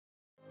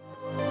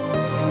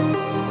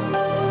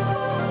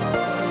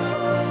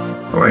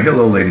All right,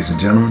 hello, ladies and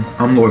gentlemen.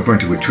 I'm Lloyd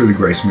Brunty with Truly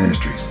Grace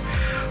Ministries.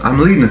 I'm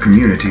leading a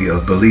community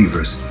of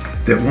believers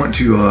that want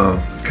to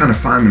kind of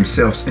find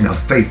themselves in a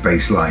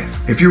faith-based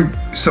life. If you're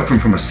suffering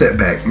from a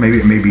setback, maybe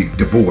it may be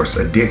divorce,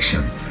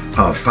 addiction,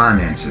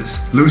 finances,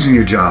 losing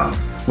your job,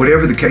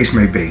 whatever the case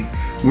may be,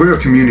 we're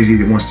a community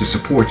that wants to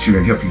support you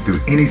and help you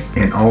through any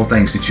and all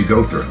things that you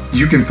go through.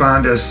 You can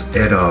find us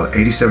at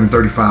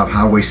 8735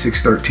 Highway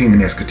 613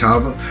 in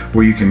Escatawba,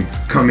 where you can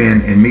come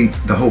in and meet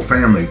the whole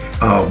family.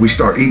 We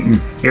start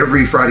eating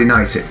every Friday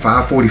nights at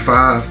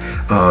 5:45.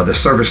 The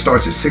service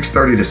starts at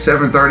 6:30 to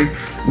 7:30.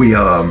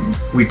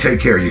 We take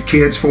care of your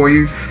kids for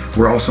you.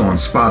 We're also on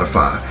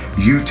Spotify,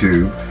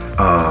 YouTube,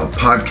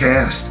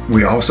 podcast.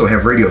 We also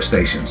have radio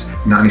stations,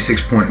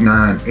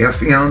 96.9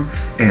 FM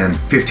and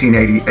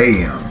 1580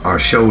 AM. Our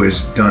show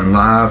is done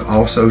live,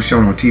 also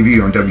shown on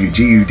TV on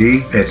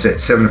WGUD. It's at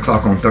 7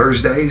 o'clock on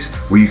Thursdays,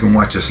 where you can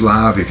watch us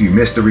live if you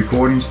missed the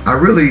recordings. I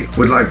really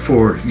would like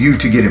for you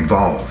to get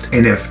involved.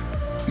 And if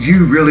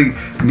you really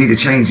need a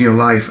change in your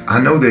life, I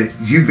know that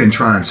you've been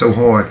trying so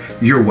hard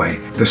your way.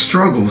 The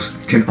struggles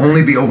can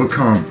only be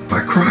overcome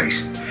by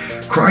Christ.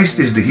 Christ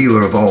is the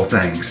healer of all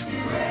things.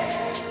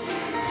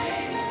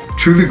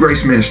 Truly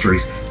Grace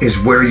Ministries is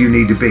where you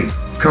need to be.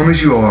 Come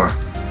as you are.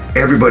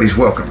 Everybody's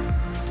welcome.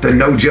 The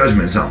no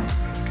judgment zone.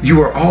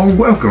 You are all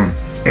welcome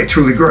at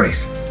Truly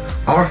Grace.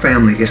 Our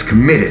family is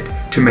committed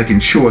to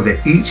making sure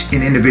that each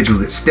and individual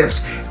that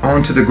steps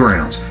onto the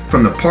grounds,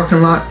 from the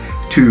parking lot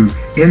to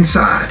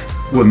inside,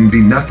 will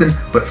be nothing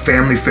but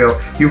family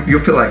felt. You'll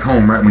feel like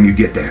home right when you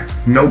get there.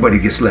 Nobody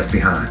gets left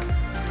behind.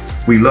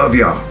 We love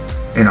y'all,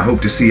 and I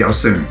hope to see y'all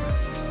soon.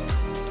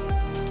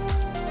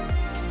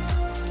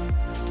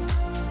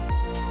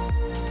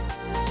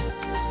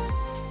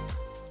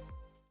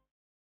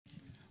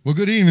 Well,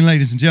 good evening,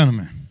 ladies and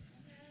gentlemen.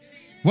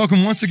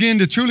 Welcome once again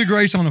to Truly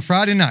Grace on a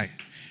Friday night.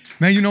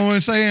 Man, you know what I'm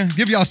saying?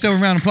 Give yourself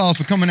a round of applause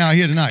for coming out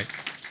here tonight.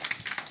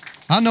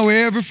 I know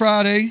every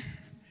Friday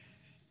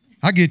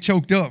I get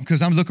choked up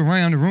because I'm looking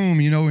around the room,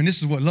 and this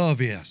is what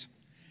love is.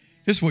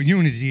 This is what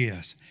unity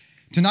is.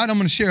 Tonight I'm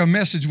going to share a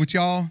message with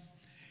y'all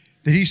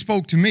that he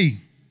spoke to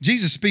me.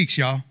 Jesus speaks,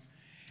 y'all.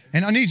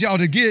 And I need y'all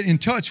to get in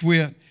touch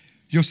with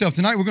yourself.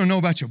 Tonight we're going to know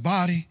about your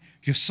body,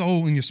 your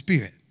soul, and your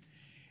spirit.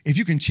 If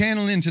you can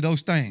channel into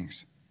those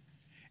things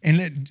and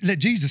let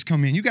Jesus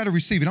come in, you got to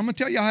receive it. I'm going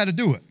to tell y'all how to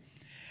do it.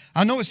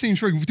 I know it seems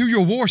tricky. Through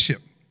your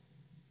worship,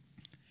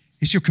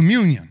 it's your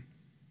communion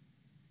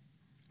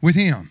with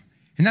him.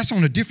 And that's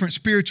on a different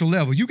spiritual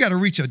level. You got to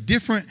reach a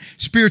different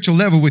spiritual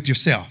level with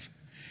yourself.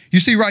 You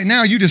see, right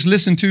now, you just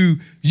listen to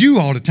you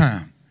all the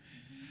time.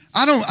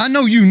 I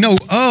know you know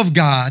of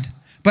God,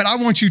 but I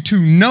want you to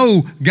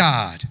know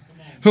God,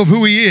 of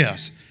who he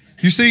is.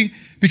 You see,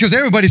 because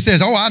everybody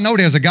says, oh, I know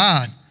there's a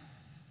God.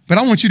 But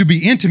I want you to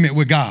be intimate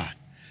with God.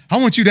 I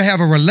want you to have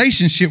a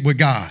relationship with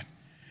God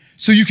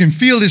so you can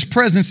feel his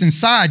presence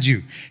inside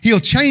you.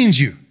 He'll change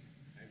you.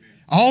 Amen.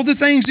 All the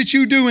things that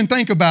you do and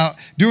think about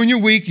during your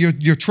week,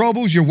 your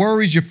troubles, your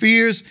worries, your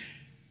fears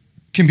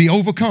can be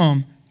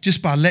overcome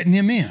just by letting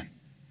him in.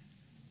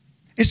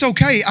 It's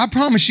okay. I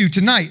promise you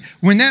tonight,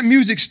 when that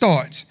music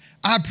starts,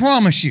 I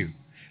promise you,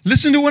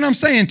 listen to what I'm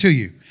saying to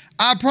you.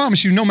 I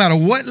promise you, no matter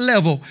what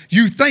level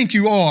you think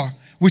you are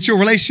with your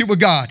relationship with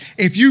God,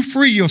 if you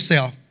free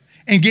yourself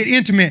and get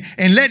intimate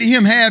and let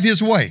him have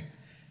his way.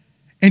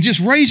 And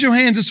just raise your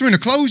hands and surrender.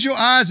 Close your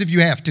eyes if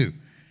you have to.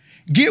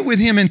 Get with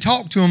him and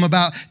talk to him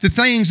about the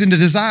things and the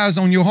desires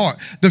on your heart,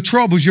 the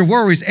troubles, your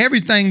worries,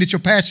 everything that you're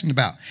passionate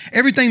about,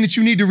 everything that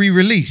you need to be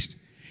released.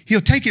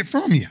 He'll take it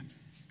from you.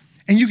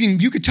 And you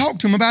can talk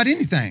to him about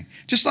anything,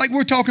 just like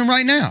we're talking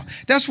right now.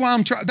 That's why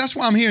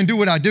I'm here and do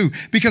what I do,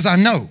 because I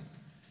know.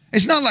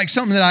 It's not like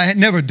something that I had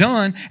never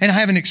done and I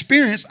haven't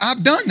experienced.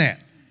 I've done that.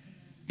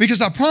 Because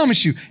I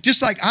promise you,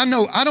 just like I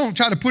know, I don't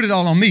try to put it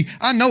all on me.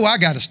 I know I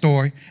got a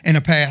story and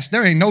a past.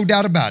 There ain't no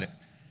doubt about it.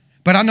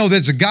 But I know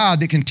there's a God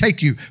that can take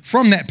you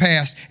from that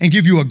past and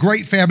give you a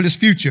great, fabulous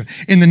future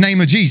in the name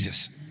of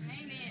Jesus.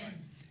 Amen.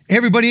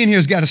 Everybody in here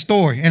has got a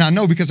story, and I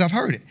know because I've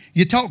heard it.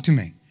 You talk to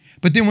me.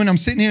 But then when I'm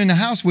sitting here in the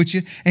house with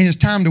you and it's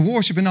time to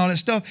worship and all that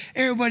stuff,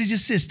 everybody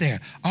just sits there,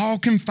 all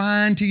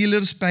confined to your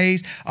little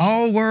space,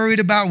 all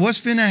worried about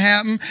what's finna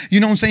happen.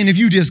 You know what I'm saying? If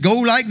you just go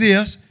like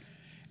this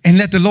and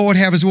let the Lord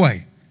have his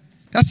way.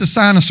 That's a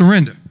sign of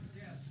surrender.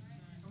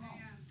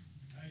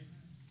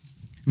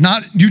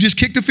 Not you just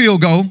kick the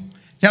field goal.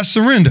 That's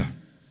surrender.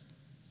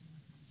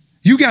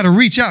 You got to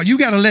reach out. You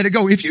got to let it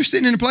go. If you're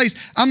sitting in a place,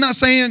 I'm not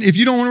saying if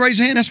you don't want to raise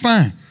your hand, that's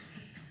fine.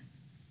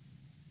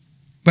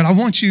 But I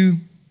want you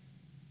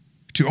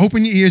to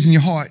open your ears and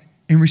your heart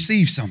and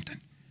receive something.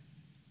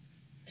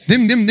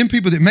 Them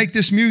people that make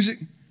this music,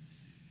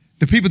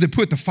 the people that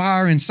put the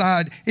fire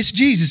inside, it's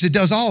Jesus that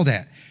does all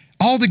that.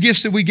 All the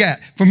gifts that we got,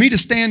 for me to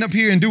stand up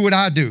here and do what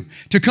I do,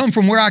 to come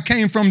from where I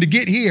came from to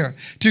get here,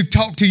 to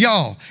talk to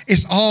y'all,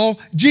 it's all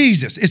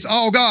Jesus. It's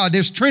all God.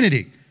 There's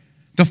Trinity,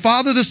 the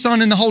Father, the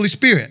Son, and the Holy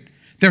Spirit.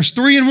 There's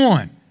three in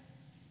one.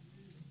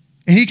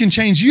 And he can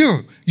change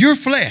your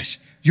flesh,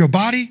 your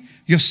body,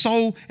 your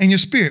soul, and your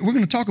spirit. We're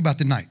going to talk about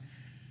tonight.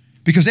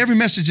 Because every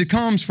message that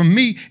comes from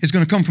me is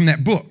going to come from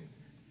that book.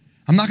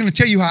 I'm not going to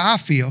tell you how I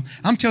feel.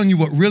 I'm telling you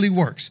what really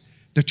works,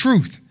 the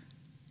truth.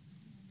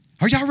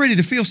 Are y'all ready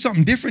to feel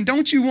something different?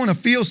 Don't you want to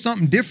feel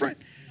something different?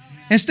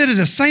 Instead of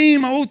the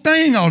same old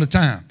thing all the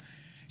time.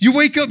 You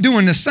wake up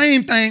doing the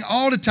same thing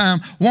all the time,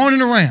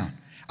 wandering around.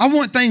 I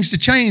want things to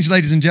change,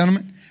 ladies and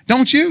gentlemen.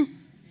 Don't you?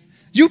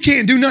 You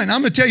can't do nothing.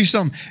 I'm going to tell you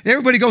something.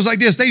 Everybody goes like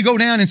this. They go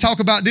down and talk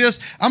about this.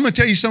 I'm going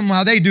to tell you something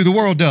how they do. The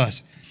world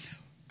does.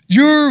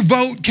 Your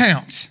vote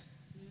counts.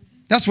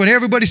 That's what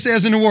everybody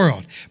says in the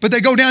world. But they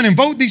go down and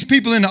vote these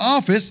people into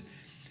office.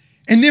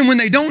 And then when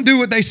they don't do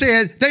what they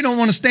said, they don't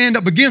want to stand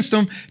up against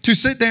them to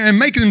sit there and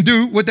make them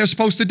do what they're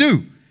supposed to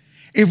do.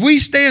 If we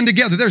stand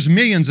together, there's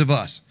millions of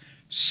us,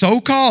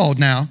 so-called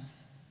now,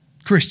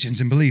 Christians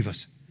and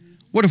believers.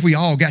 What if we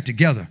all got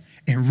together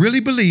and really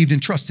believed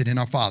and trusted in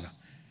our Father?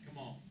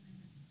 Come on.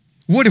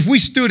 What if we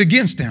stood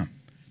against them,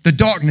 the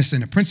darkness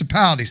and the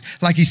principalities,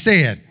 like he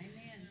said,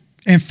 amen,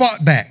 and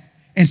fought back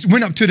and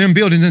went up to them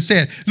buildings and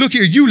said, look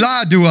here, you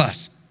lied to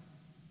us.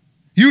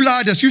 You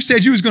lied to us. You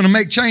said you was going to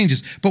make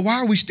changes. But why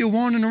are we still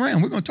wandering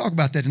around? We're going to talk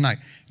about that tonight.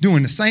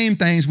 Doing the same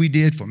things we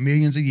did for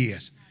millions of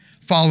years.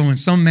 Following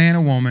some man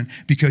or woman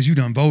because you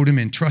done voted him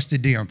and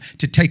trusted them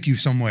to take you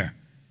somewhere.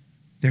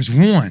 There's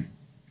one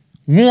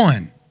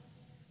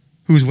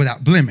who's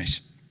without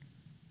blemish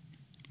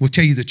will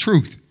tell you the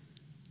truth.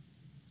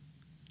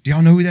 Do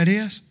y'all know who that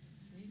is?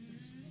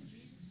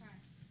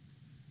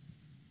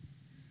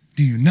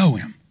 Do you know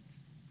him?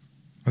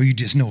 Or you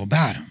just know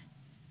about him?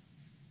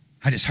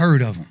 I just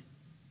heard of him.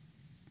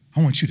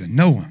 I want you to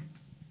know him.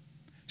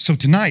 So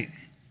tonight,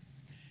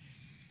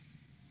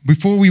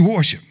 before we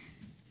worship,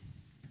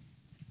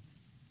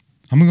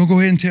 I'm going to go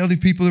ahead and tell the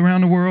people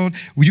around the world,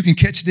 well, you can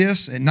catch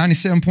this at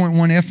 97.1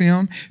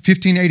 FM,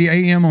 1580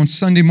 AM on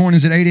Sunday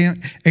mornings at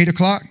 8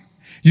 o'clock.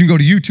 You can go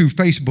to YouTube,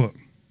 Facebook.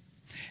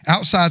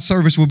 Outside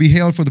service will be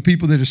held for the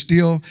people that are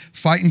still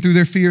fighting through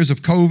their fears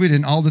of COVID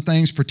and all the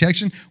things,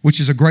 protection, which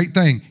is a great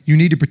thing. You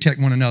need to protect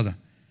one another.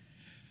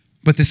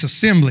 But this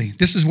assembly,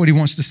 this is what he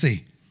wants to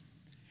see.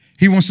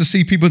 He wants to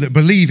see people that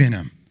believe in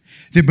him,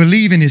 that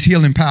believe in his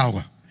healing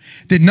power,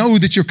 that know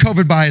that you're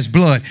covered by his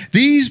blood.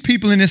 These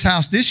people in this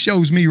house, this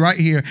shows me right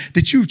here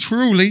that you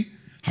truly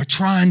are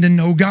trying to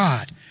know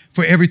God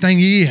for everything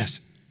he is.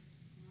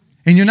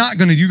 And you're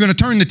going to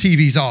turn the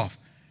TVs off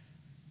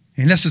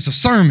unless it's a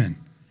sermon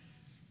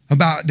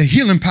about the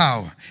healing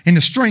power and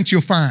the strength you'll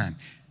find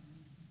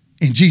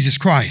in Jesus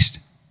Christ.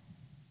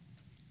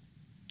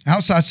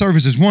 Outside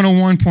service is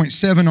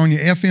 101.7 on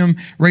your FM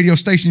radio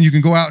station. You can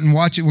go out and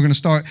watch it. We're going to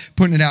start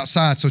putting it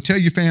outside. So tell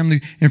your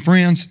family and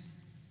friends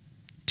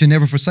to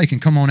never forsake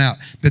and come on out,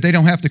 that they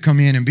don't have to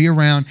come in and be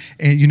around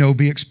and,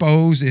 be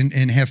exposed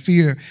and have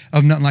fear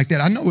of nothing like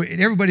that. I know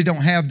everybody don't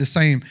have the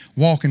same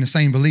walk and the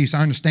same beliefs.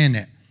 I understand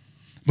that.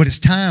 But it's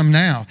time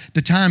now.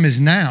 The time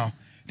is now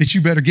that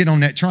you better get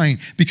on that train,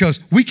 because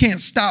we can't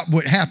stop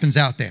what happens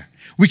out there.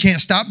 We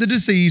can't stop the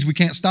disease. We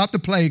can't stop the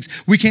plagues.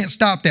 We can't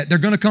stop that. They're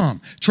going to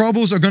come.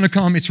 Troubles are going to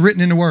come. It's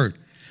written in the word.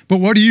 But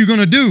what are you going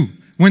to do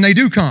when they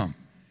do come?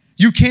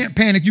 You can't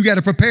panic. You got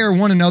to prepare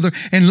one another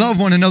and love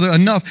one another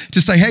enough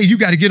to say, hey, you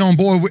got to get on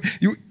board with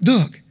you.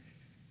 Look,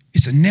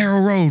 it's a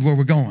narrow road where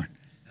we're going.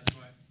 That's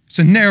right. It's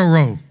a narrow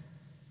road.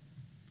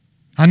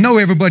 I know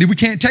everybody. We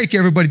can't take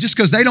everybody. Just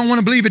because they don't want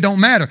to believe it don't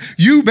matter.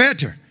 You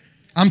better.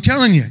 I'm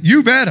telling you,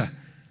 you better.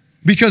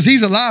 Because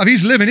he's alive.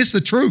 He's living. It's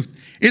the truth.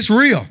 It's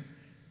real.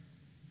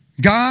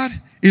 God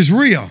is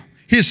real.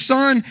 His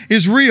Son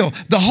is real.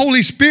 The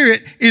Holy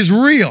Spirit is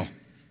real.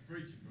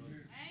 Amen.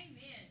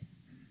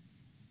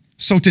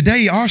 So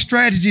today, our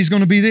strategy is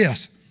going to be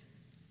this.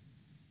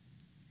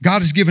 God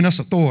has given us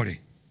authority,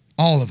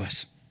 all of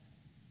us,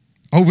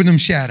 over them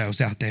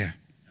shadows out there.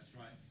 That's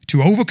right.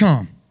 To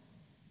overcome.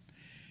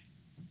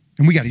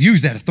 And we got to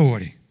use that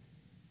authority.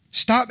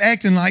 Stop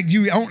acting like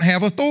you don't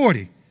have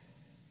authority.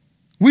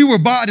 We were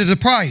bought at a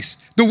price.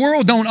 The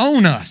world don't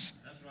own us.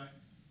 That's right.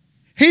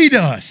 He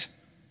does.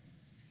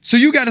 So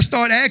you got to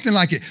start acting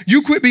like it.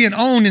 You quit being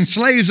owned and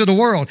slaves of the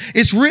world.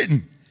 It's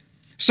written.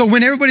 So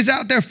when everybody's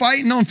out there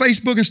fighting on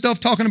Facebook and stuff,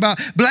 talking about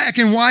black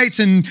and whites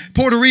and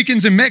Puerto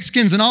Ricans and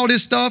Mexicans and all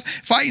this stuff,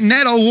 fighting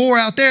that old war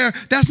out there,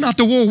 that's not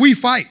the war we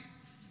fight.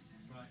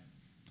 Right.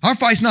 Our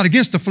fight's not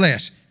against the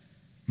flesh.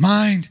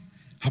 Mind,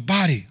 our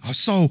body, our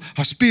soul,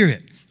 our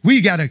spirit.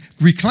 We got to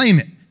reclaim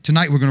it.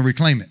 Tonight we're going to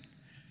reclaim it.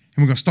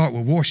 And we're going to start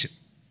with worship.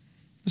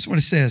 That's what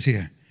it says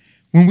here.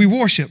 When we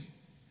worship,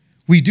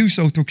 we do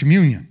so through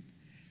communion,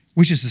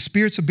 which is the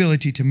Spirit's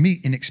ability to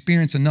meet and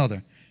experience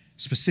another,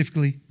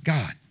 specifically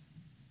God.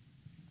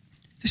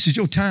 This is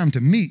your time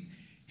to meet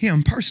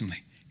him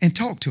personally and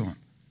talk to him.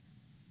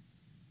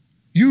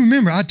 You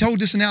remember, I told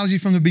this analogy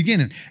from the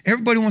beginning.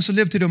 Everybody wants to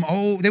live to them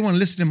they want to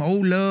listen to them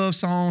old love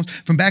songs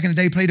from back in the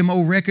day, play them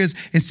old records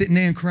and sitting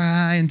there and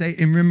cry and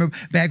remember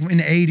back in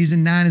the 80s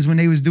and 90s when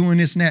they was doing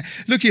this and that.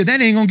 Look here,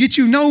 that ain't going to get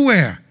you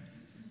nowhere.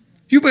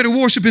 You better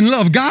worship and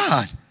love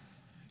God.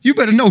 You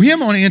better know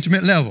him on an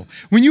intimate level.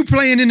 When you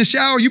playing in the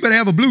shower, you better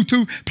have a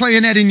Bluetooth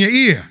playing that in your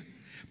ear.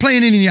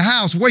 Playing it in your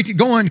house,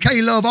 going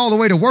K-Love all the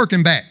way to work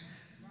and back.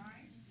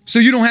 So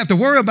you don't have to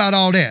worry about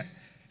all that.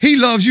 He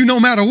loves you no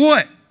matter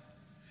what.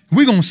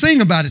 We're going to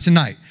sing about it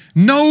tonight.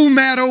 No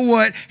matter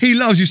what, he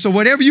loves you. So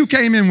whatever you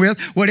came in with,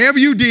 whatever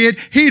you did,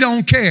 he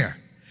don't care.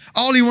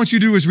 All he wants you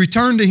to do is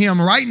return to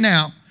him right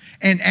now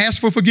and ask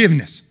for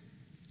forgiveness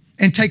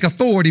and take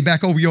authority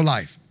back over your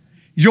life,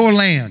 your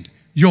land,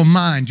 your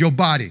mind, your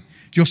body,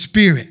 your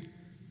spirit.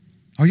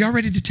 Are y'all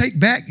ready to take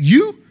back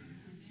you?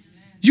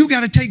 You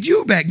got to take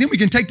you back. Then we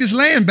can take this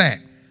land back.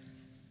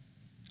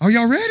 Are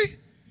y'all ready?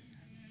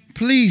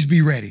 Please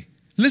be ready.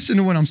 Listen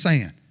to what I'm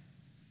saying.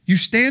 You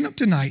stand up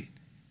tonight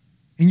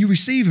and you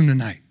receive him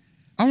tonight.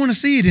 I want to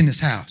see it in this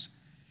house.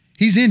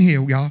 He's in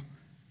here, y'all.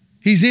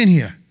 He's in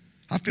here.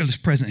 I feel his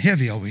presence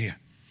heavy over here.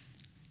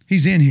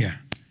 He's in here.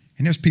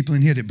 And there's people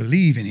in here that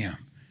believe in him.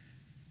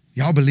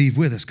 Y'all believe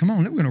with us. Come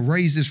on, we're going to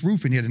raise this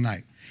roof in here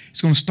tonight.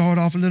 It's going to start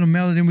off a little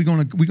mellow, then we're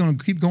going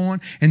to keep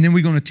going, and then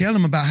we're going to tell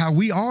them about how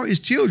we are his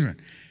children.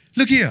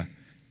 Look here.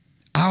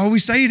 I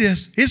always say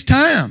this. It's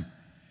time.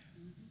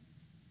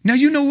 Now,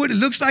 you know what it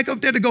looks like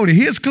up there to go to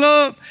his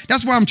club?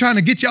 That's why I'm trying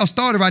to get y'all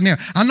started right now.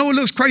 I know it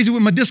looks crazy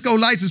with my disco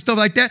lights and stuff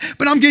like that,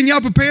 but I'm getting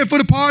y'all prepared for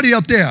the party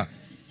up there.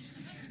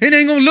 It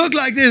ain't going to look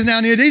like this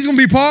down here. He's going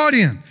to be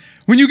partying.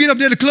 When you get up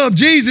there to Club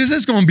Jesus,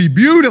 it's going to be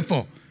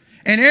beautiful.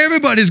 And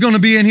everybody's going to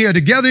be in here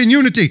together in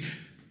unity.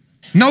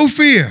 No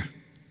fear.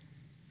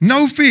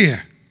 No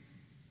fear.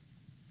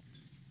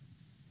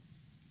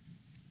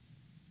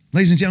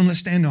 Ladies and gentlemen, let's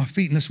stand on our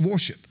feet and let's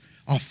worship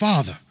our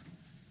Father.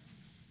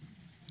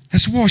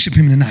 Let's worship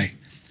him tonight.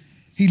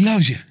 He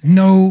loves you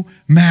no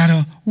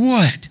matter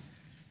what.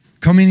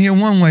 Come in here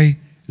one way,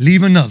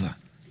 leave another.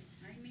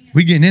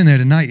 We getting in there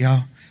tonight,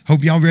 y'all.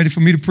 Hope y'all ready for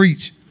me to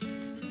preach.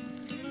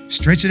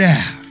 Stretch it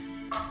out.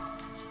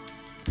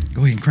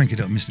 Go ahead and crank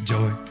it up, Mr.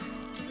 Joy.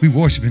 We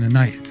worshiping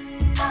tonight.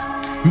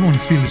 We want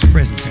to feel his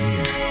presence in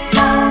here.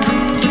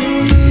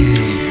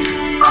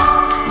 Yes.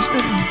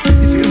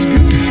 It feels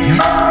good,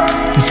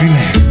 yeah? Just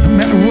relax. No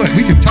matter what,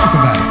 we can talk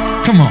about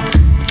it. Come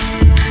on.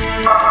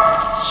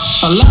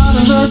 A lot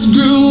of us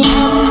grew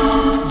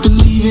up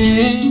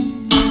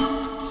believing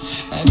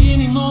at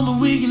any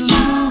moment we can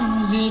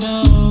lose it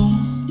all.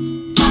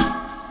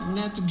 And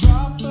at the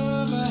drop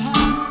of a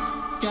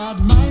hat,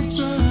 God might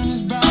turn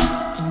his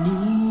back and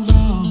move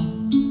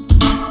on.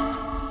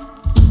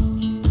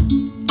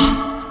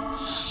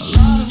 A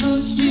lot of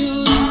us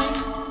feel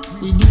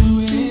like we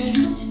blew it,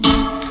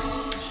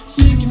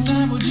 thinking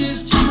that we're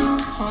just too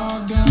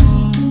far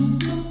gone.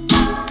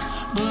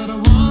 But I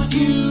want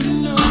you to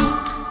know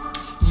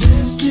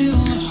there's still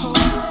a hope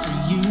for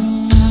you.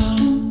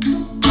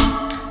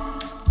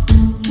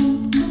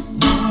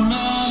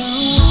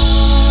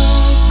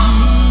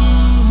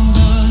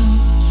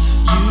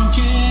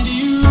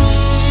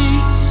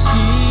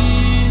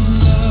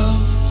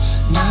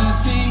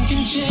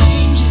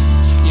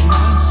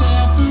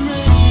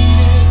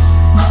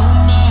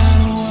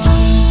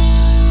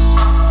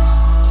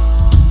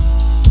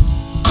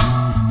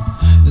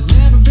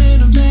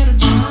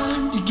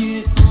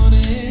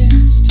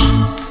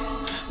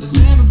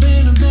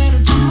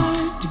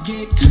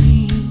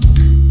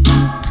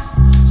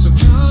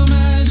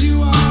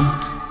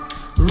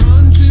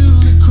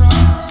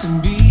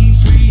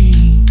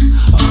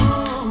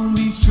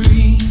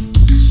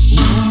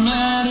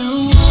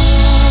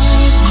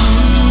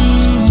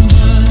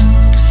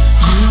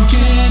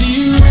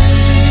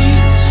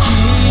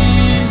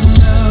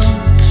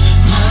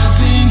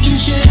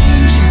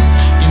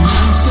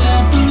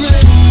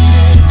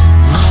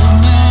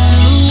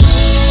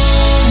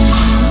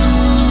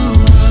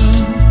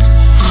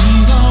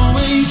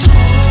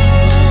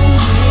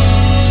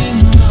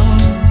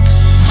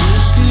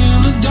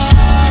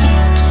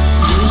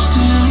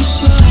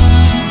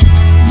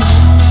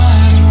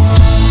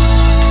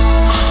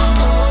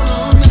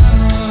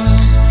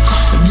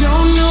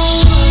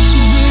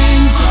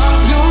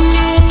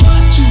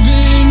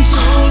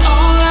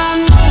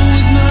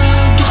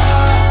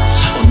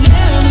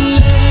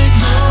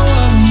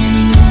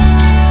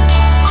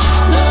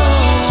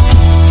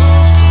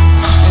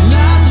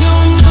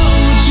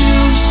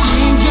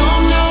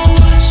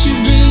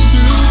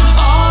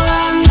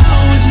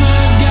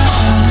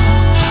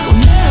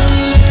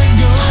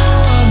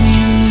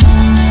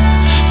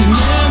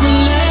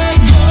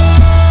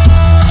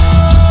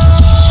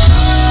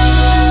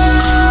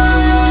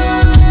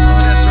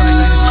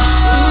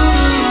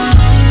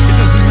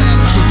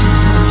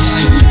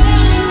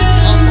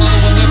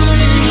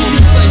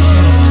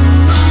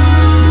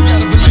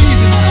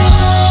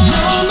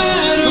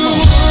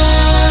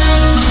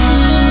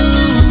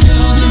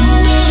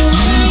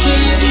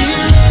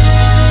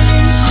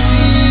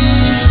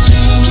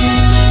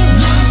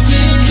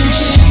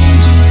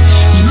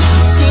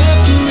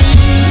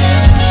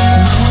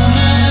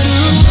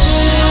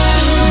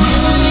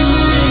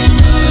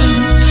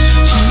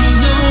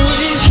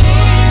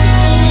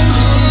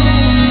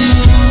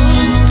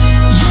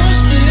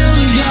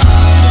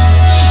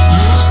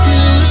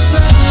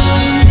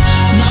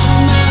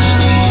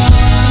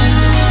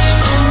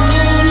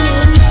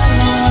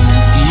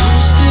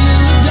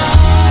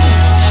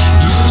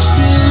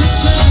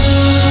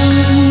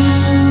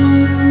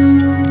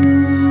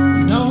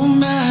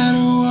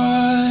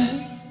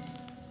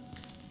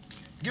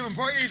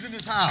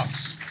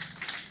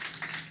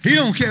 He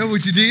don't care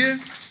what you did.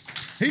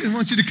 He just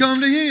wants you to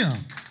come to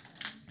him.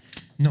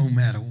 No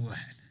matter what.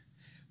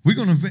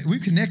 We're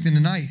connecting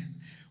tonight.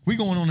 We're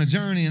going on a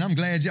journey, and I'm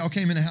glad y'all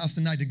came in the house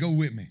tonight to go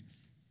with me.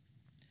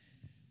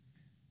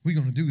 We're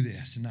going to do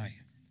this tonight.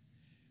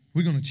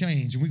 We're going to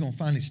change, and we're going to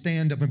finally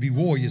stand up and be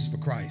warriors for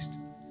Christ.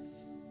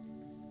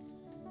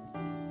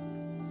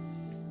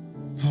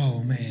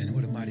 Oh, man,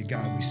 what a mighty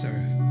God we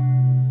serve.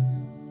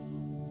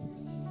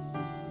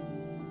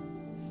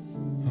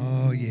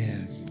 Oh, yeah.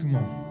 Come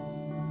on.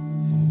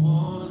 I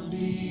wanna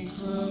be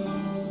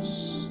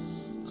close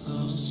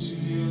to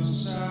your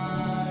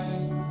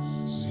side.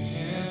 So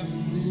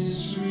heaven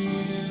is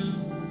real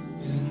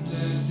and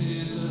death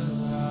is a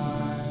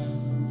lie.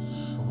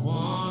 I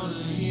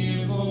wanna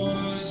hear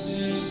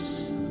voices,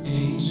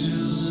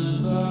 angels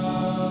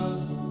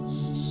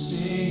above,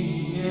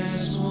 singing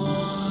as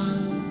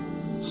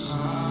one.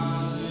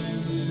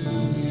 Hallelujah.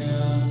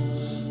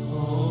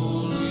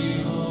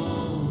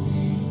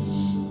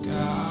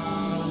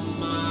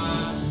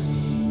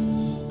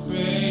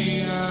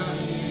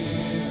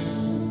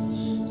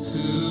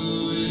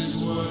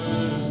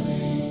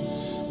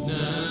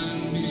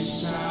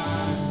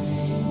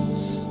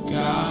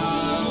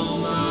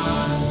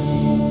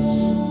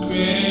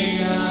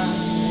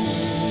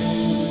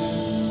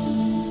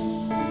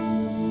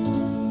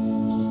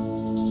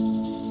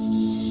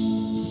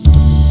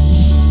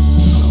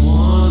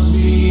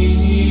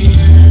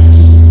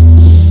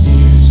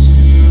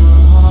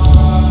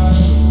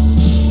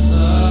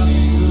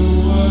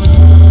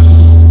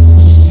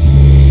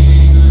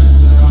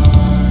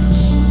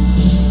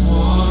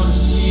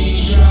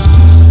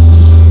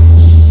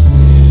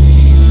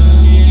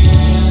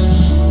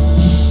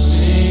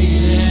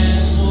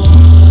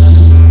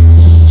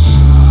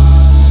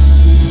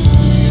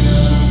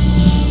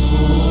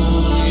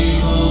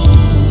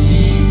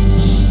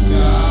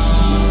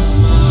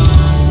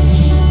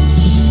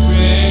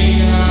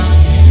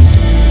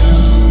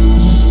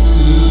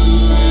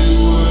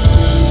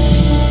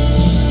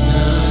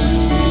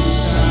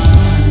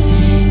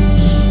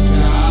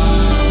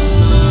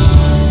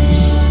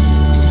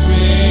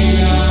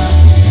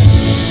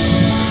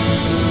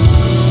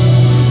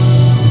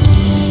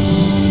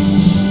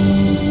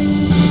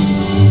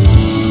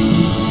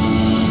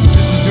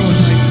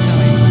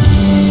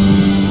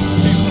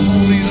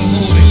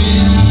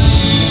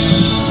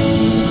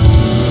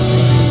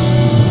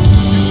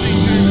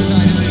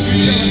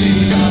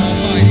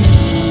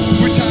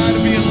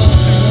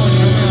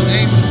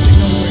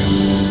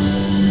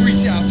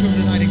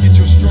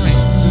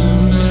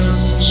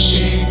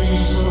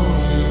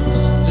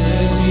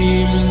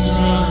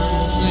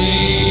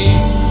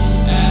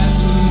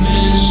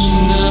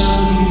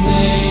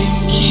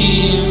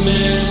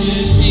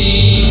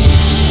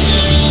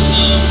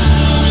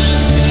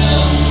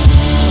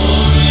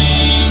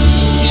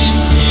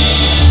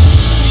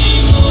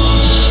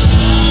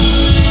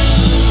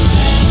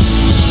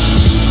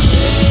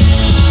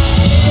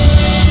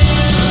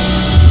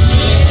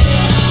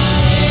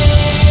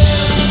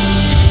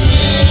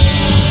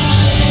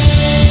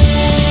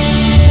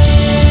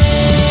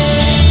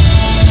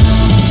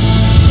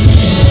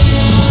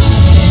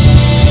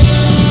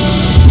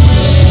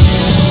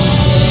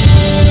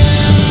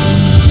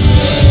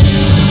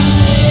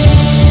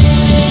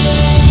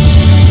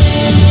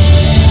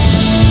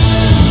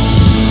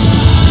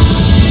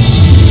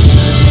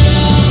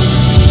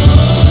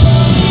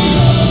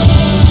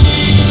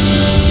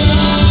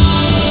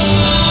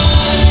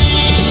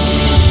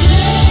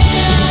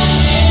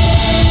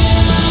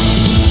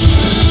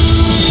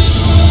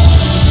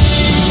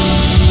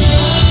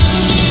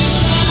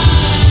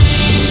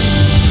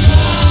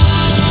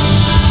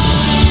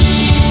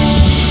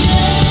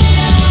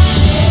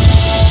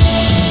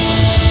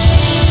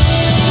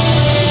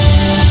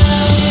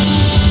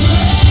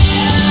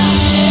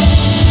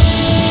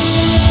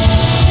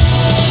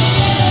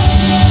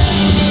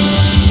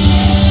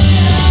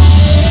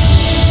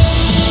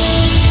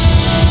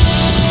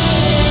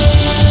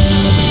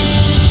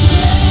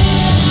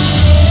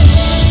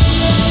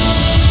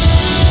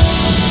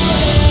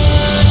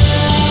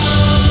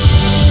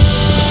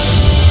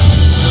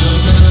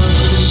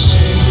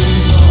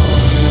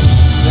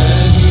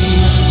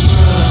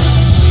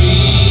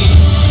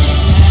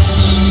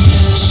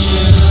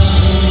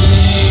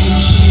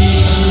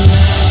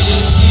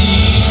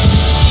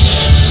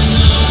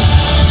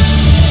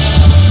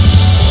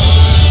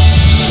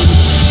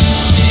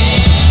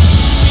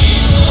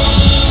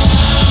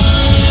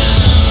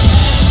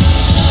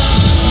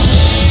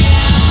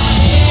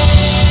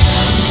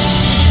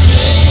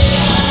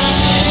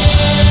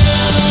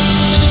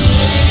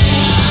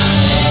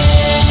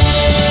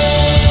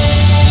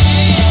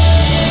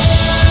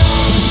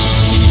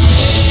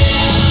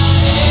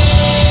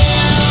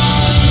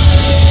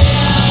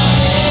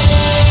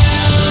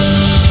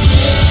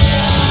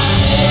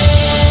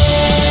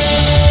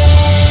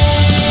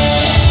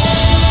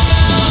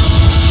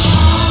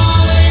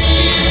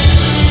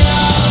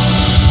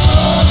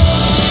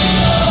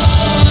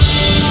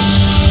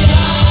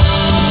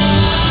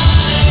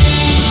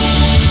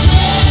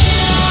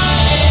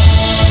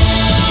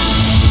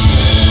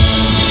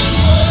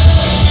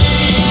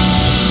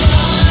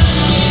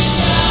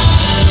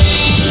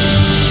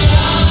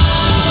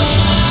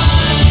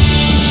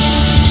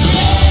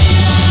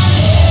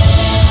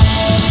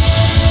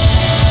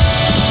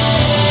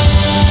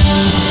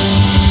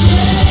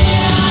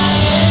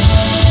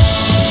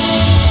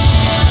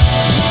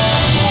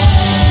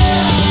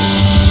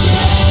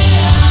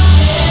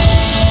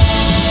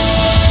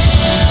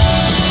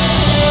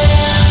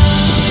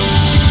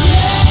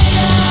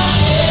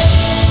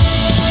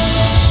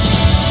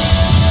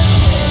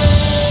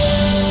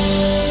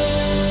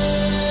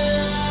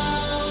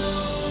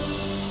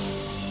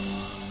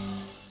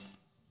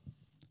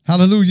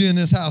 hallelujah in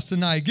this house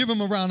tonight. Give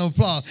him a round of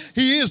applause.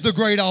 He is the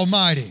great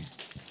Almighty.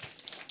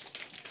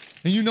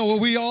 And you know what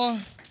we are?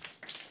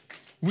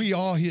 We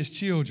are his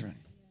children.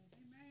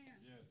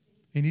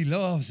 And he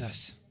loves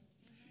us.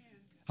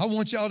 I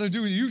want y'all to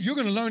do, you're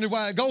going to learn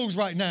why it goes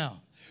right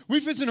now.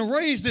 We're fixing to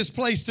raise this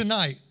place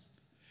tonight.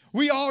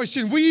 We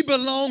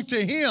belong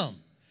to him.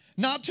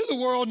 Not to the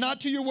world,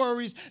 not to your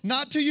worries,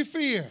 not to your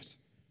fears.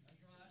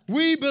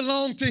 We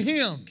belong to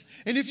him.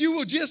 And if you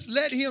will just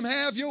let him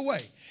have your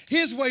way,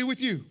 his way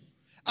with you,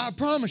 I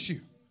promise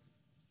you,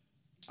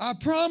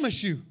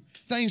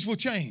 things will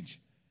change.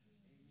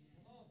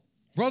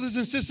 Brothers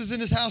and sisters in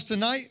this house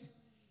tonight,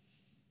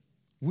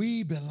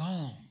 we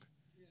belong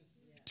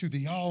to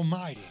the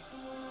Almighty.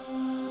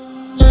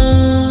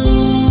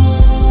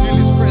 Feel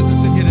his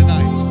presence in here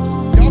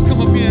tonight. Y'all come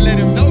up here and let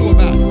him know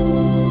about it.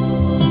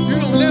 You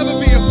don't never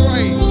be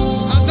afraid.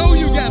 I know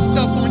you got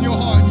stuff on your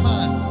heart and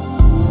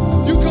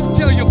mind. You come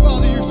tell your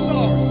father you're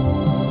sorry.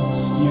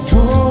 You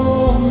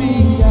call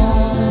me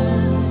out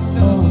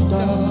of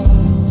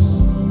darkness,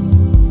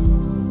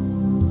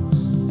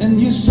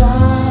 and you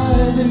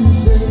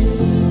silence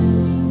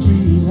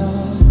every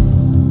lie,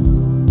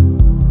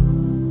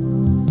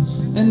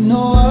 and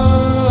no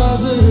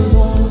other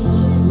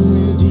voice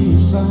will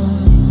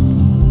define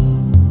me,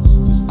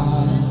 'cause I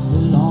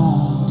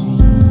belong to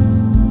you.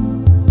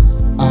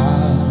 I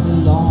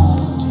belong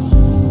to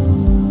you.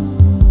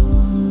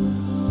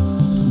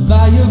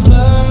 By your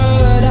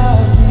blood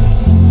I've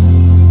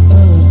been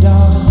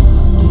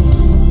adopted,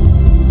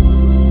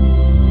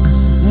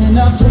 and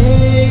I've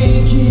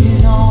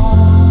taken on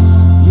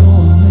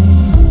your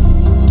name,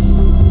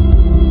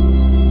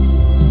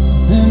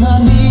 and I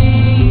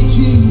need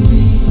to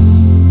be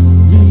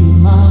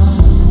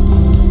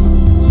reminded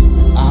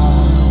that I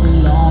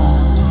belong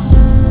to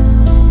you.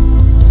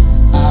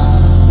 I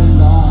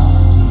belong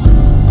to you.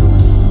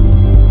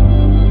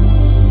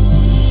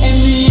 And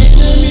the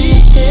enemy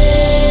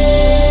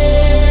can't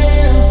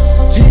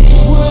take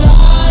what I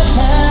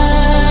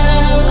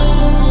have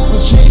or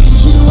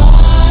change who I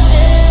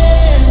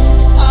am.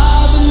 I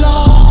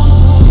belong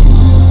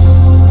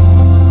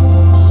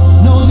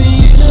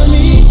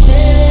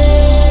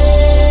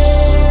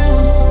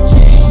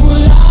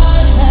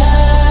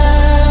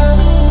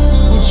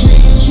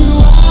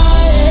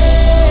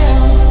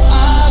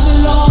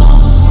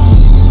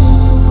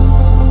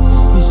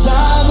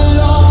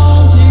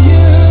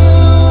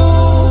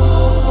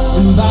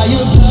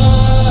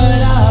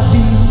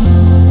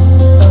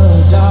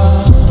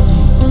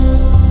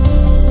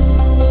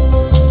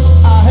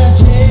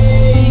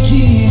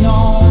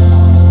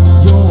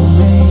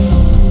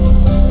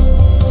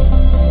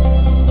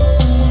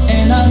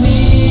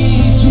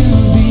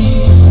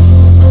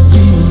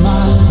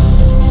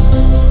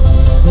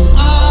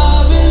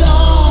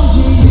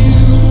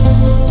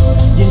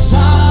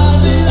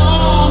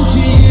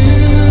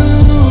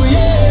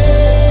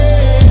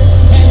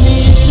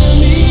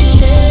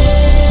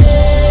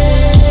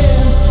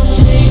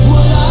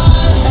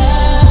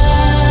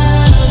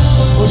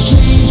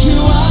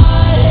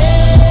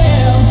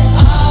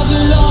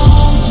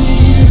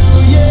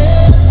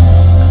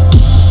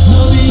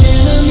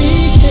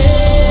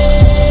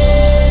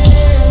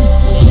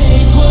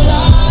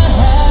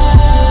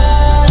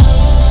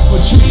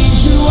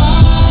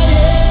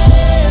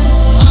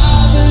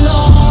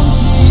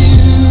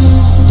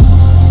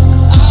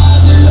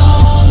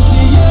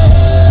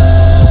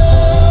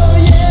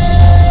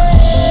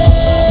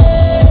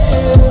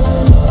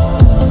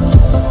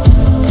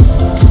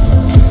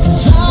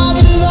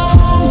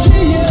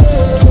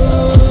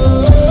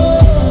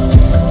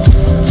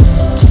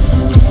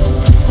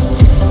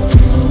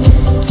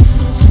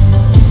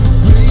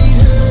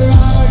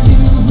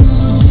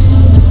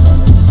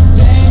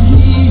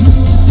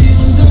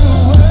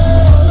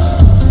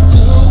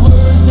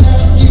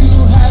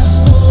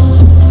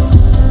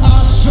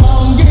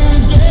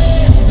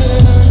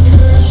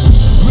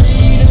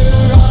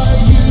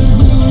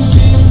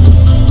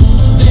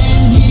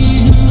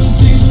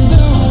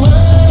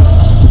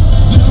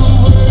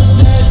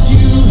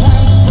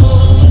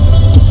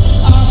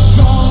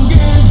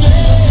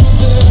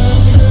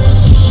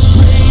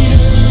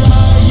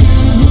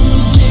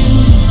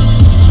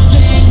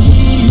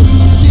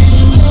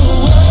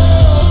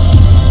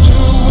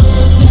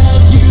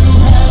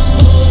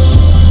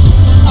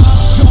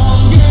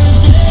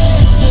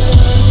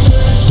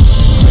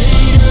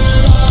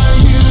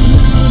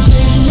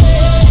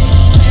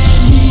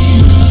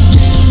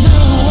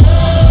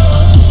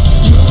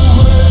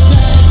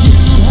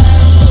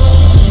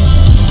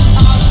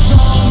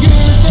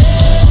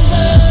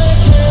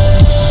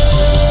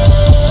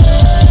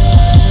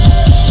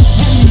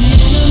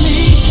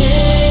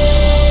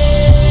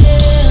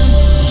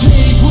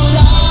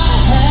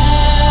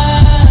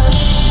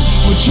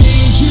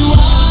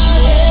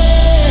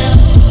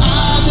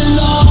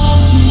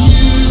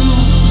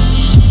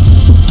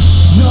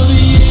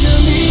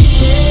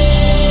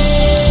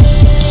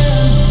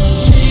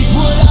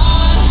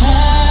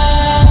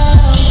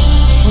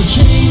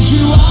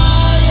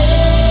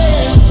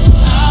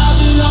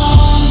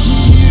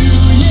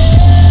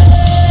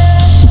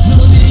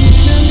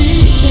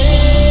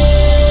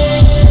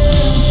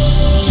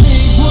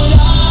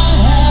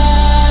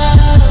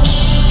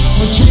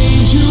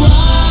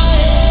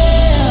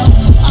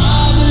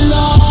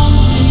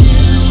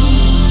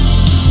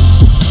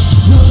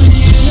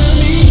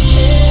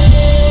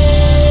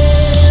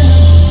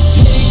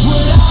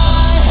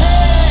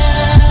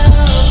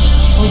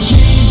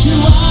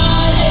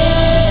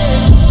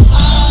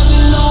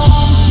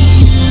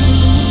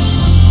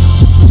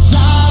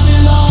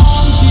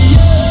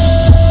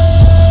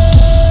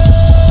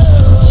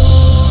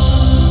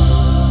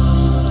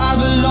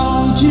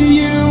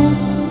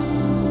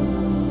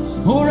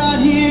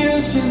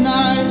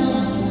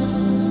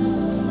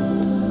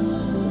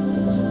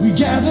We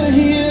gather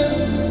here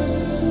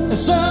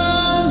as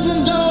sons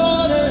and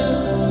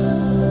daughters.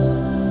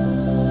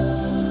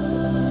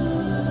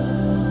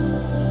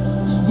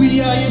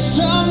 We are your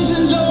sons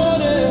and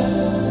daughters.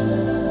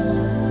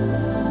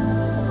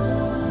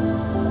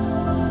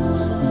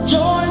 We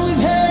join with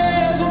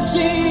heaven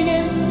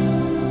singing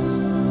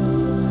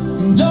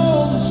and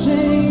all the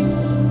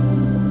saints.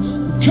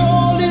 We're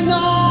calling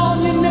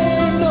on your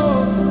name,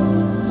 Lord,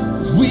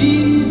 'cause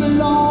we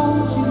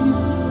belong to you.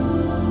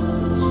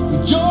 We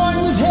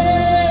join with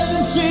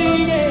heaven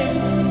singing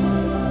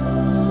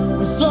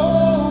with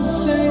all the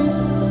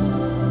saints.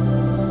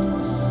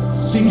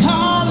 Sing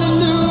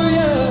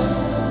hallelujah,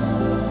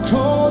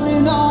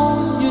 calling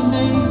on your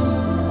name.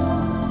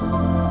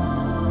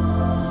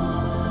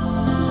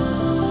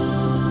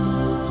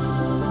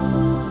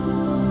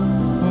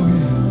 Oh,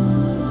 yeah.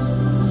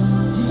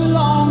 We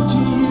belong to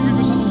We you.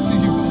 belong to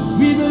you, Father.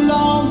 We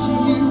belong to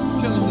you.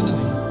 Tell them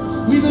tonight.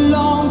 We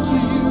belong to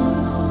you.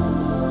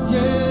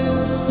 Yeah.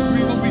 We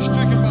ain't gonna be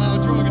stricken by our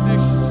drug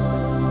addictions,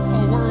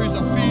 our worries,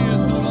 our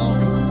fears no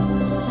longer.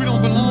 We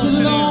don't belong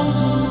to them.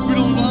 We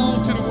don't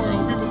belong to the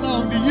world. We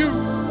belong to you.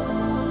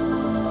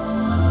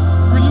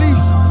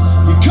 Release it.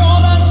 You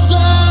call us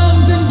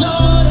sons and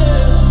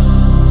daughters.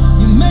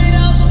 You made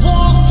us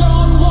walk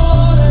on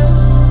water.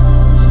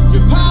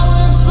 Your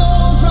power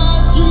flows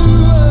right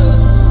through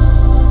us,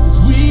 'cause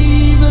we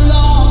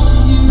belong to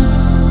you.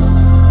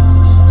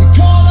 You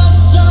call us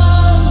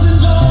sons and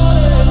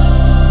daughters.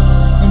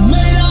 You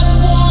made us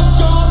walk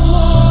on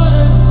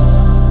water.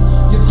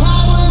 Your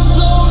power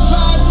flows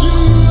right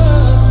through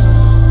us,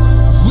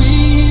 'cause we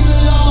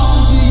belong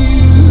to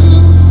you.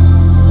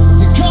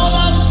 You call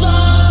us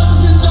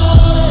sons and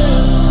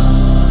daughters.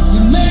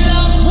 You made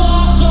us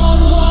walk on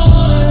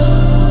water.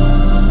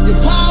 Your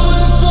power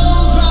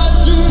flows right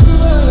through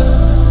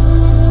us,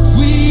 'cause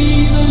we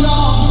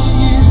belong to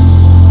you.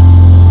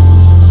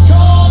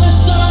 Call us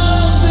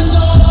sons and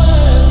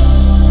daughters.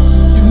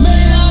 You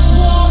made us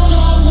walk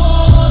on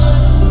water.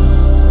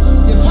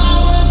 Your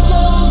power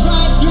flows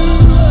right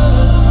through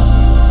us,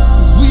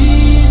 'cause we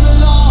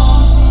belong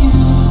to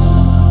you.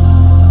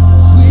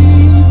 'Cause we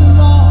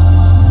belong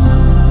to you.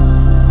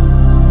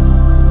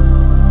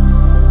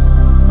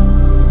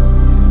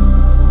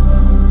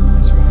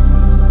 That's right,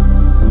 Father.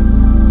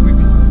 We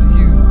belong to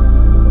you.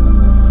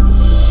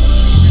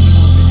 We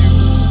belong to you.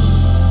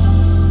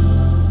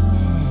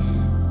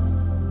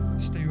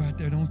 Stay right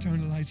there. Don't turn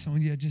the lights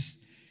on yet. Just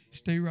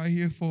stay right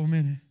here for a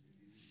minute.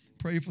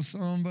 Pray for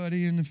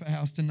somebody in the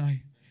house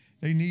tonight.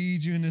 They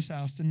need you in this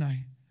house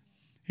tonight.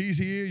 He's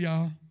here,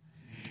 y'all.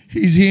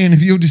 He's here, and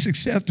if you'll just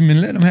accept him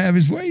and let him have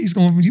his way, you're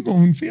going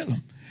to feel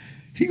him.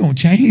 He's going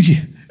to change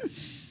you.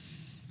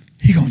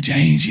 He's going to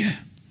change you.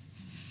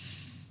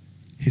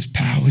 His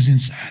power is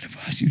inside of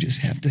us. You just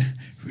have to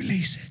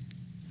release it.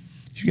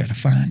 You got to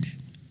find it.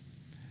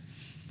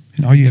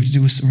 And all you have to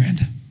do is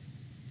surrender.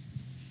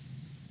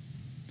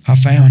 I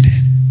found it.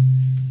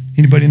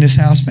 Anybody in this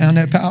house found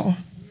that power?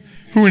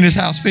 Who in this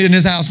house? In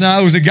this house now?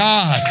 It was a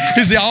God.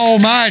 It's the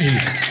Almighty.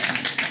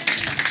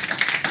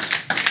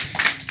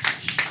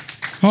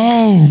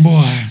 Oh,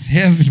 boy.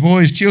 Heavens,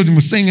 boy, his children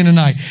were singing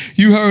tonight.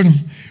 You heard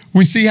them.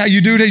 When you see how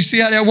you do that, you see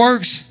how that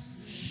works?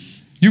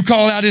 You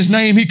call out his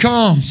name, he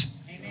comes.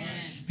 Amen.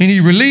 And he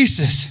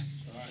releases.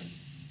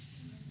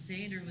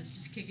 Xander was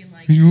just kicking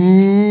like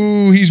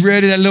Ooh, he's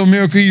ready, that little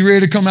miracle. He's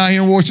ready to come out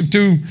here and worship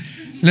too.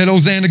 Let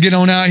old Xander get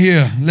on out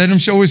here. Let him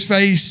show his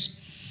face.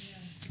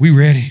 We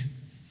ready.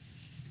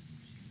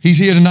 He's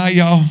here tonight,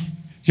 y'all.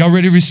 Y'all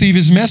ready to receive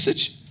his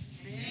message?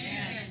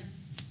 Amen.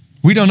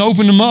 We done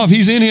opened him up.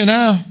 He's in here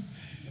now.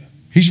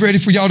 He's ready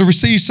for y'all to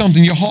receive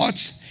something. Your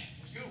hearts.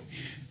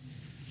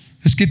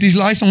 Let's get these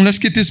lights on. Let's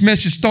get this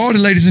message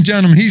started, ladies and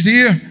gentlemen. He's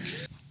here.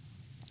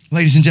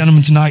 Ladies and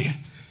gentlemen, tonight,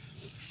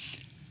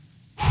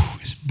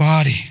 his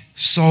body,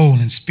 soul,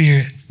 and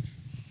spirit,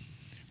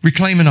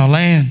 reclaiming our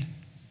land.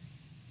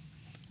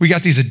 We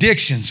got these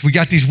addictions. We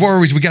got these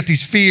worries. We got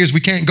these fears.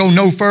 We can't go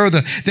no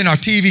further than our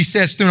TV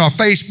sets, through our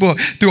Facebook,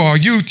 through our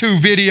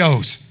YouTube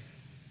videos.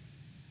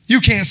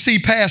 You can't see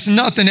past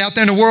nothing out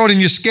there in the world,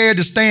 and you're scared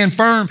to stand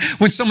firm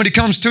when somebody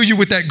comes to you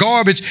with that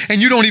garbage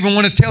and you don't even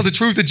want to tell the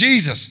truth of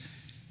Jesus.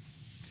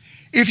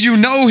 If you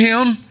know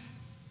him,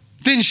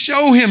 then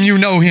show him you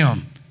know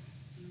him.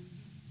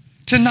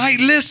 Tonight,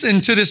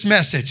 listen to this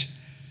message.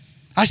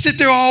 I sit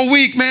there all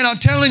week, man, I'm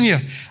telling you,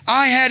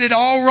 I had it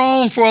all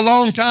wrong for a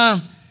long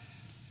time.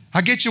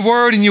 I get your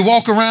word and you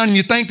walk around and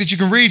you think that you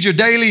can read your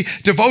daily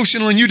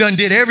devotional and you done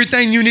did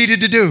everything you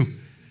needed to do.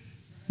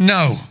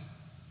 No.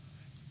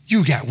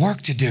 You got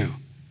work to do.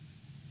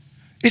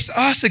 It's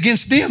us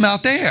against them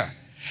out there.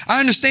 I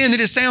understand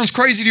that it sounds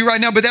crazy to you right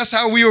now, but that's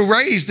how we were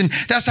raised, and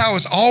that's how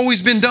it's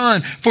always been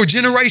done for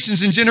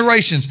generations and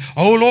generations.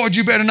 Oh, Lord,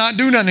 you better not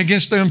do nothing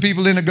against them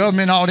people in the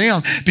government, all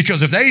them,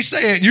 because if they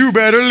say it, you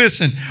better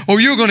listen, or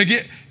you're going to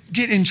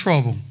get in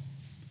trouble.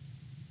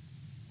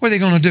 What are they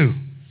going to do?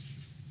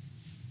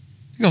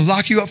 They're going to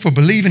lock you up for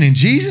believing in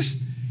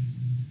Jesus?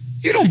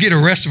 You don't get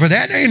arrested for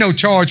that. There ain't no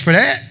charge for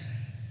that.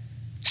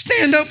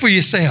 Stand up for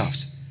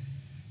yourselves.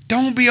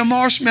 Don't be a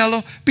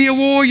marshmallow, be a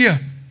warrior.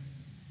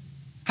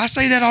 I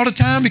say that all the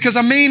time because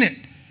I mean it.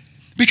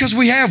 Because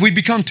we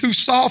become too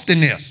soft in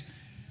this.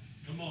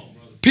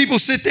 People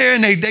sit there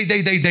and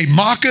they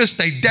mock us,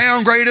 they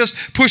downgrade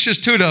us, push us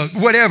to the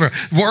whatever,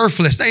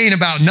 worthless. They ain't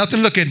about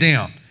nothing. Look at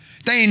them.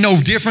 They ain't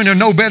no different or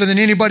no better than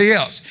anybody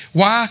else.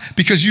 Why?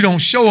 Because you don't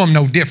show them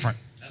no different.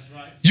 That's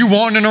right. You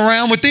wandering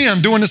around with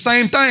them doing the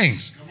same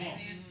things. Come on.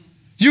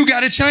 You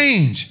got to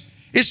change.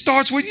 It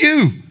starts with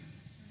you.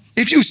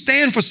 If you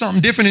stand for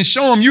something different and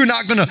show them you're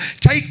not going to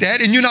take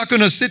that and you're not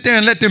going to sit there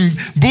and let them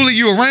bully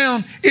you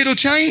around, it'll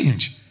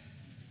change.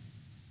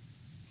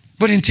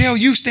 But until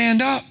you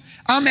stand up,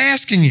 I'm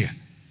asking you.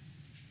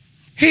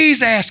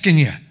 He's asking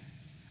you.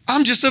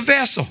 I'm just a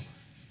vessel.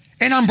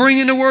 And I'm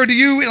bringing the word to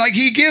you like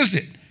he gives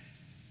it.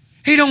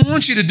 He don't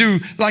want you to do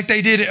like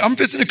they did it. I'm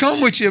fixing to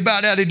come with you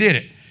about how they did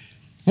it.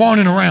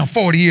 Wandering around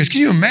 40 years. Can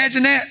you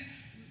imagine that?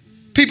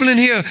 People in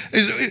here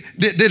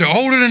that are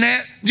older than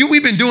that,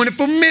 we've been doing it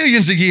for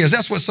millions of years.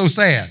 That's what's so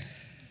sad.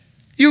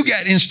 You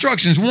got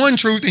instructions, one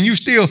truth, and you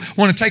still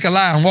want to take a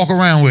lie and walk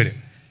around with it.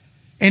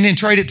 And then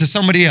trade it to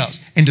somebody else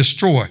and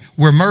destroy.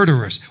 We're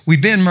murderers.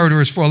 We've been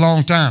murderers for a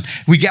long time.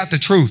 We got the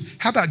truth.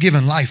 How about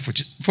giving life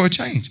for a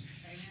change?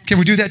 Can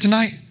we do that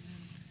tonight?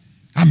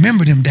 I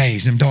remember them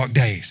days, them dark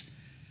days.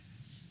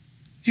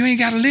 You ain't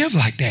got to live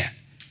like that.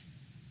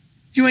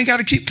 You ain't got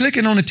to keep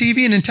clicking on the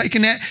TV and then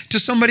taking that to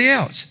somebody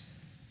else.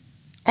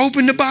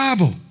 Open the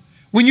Bible.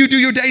 When you do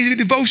your daily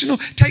devotional,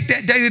 take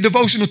that daily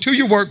devotional to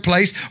your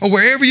workplace or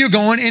wherever you're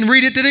going and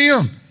read it to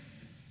them.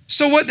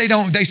 So what?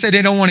 They say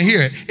they don't want to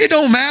hear it. It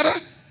don't matter.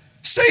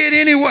 Say it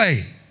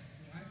anyway.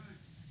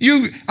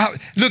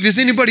 Look, does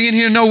anybody in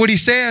here know what he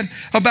said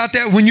about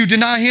that when you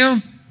deny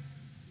him?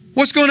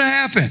 What's going to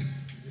happen?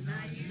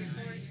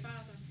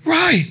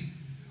 Right.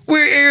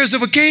 We're heirs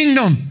of a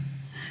kingdom.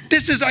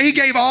 He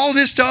gave all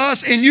this to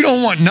us and you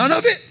don't want none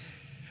of it?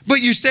 But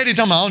you steady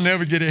talking, I'll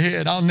never get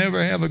ahead. I'll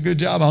never have a good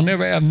job. I'll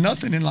never have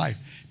nothing in life.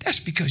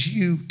 That's because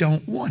you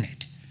don't want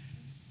it.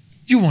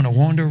 You want to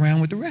wander around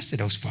with the rest of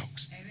those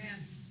folks.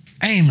 Amen.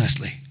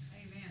 Aimlessly.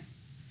 Amen.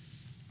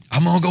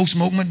 I'm going to go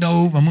smoke my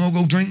dope. I'm going to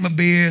go drink my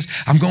beers.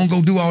 I'm going to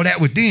go do all that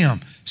with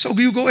them. So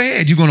you go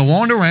ahead. You're going to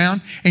wander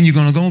around and you're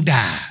going to go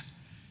die.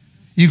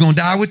 You're going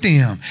to die with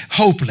them.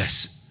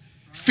 Hopeless.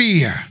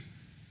 Fear.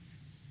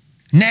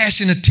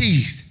 Gnashing of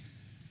teeth.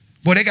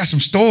 Boy, they got some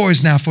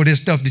stories now for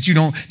this stuff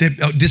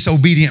that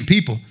disobedient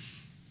people.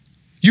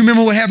 You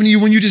remember what happened to you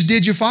when you just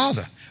did your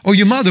father or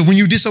your mother when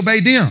you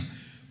disobeyed them?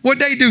 What'd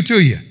they do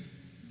to you?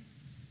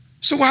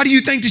 So why do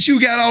you think that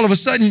you got all of a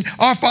sudden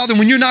our Father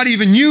when you're not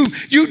even you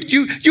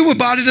were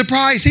bought at a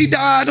price. He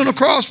died on a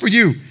cross for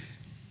you.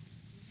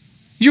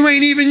 You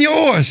ain't even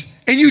yours.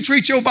 And you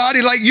treat your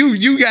body like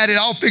you got it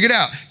all figured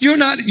out. You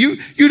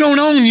don't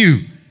own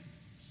you.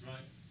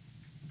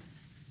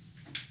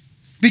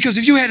 Because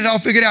if you had it all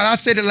figured out, I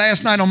said it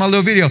last night on my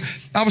little video.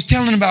 I was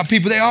telling about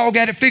people, they all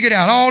got it figured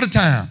out all the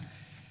time.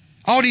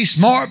 All these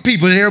smart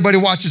people that everybody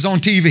watches on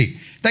TV,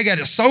 they got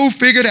it so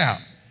figured out.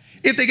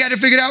 If they got it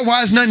figured out,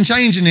 why is nothing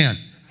changing then?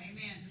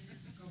 Amen.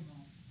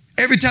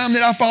 Every time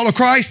that I follow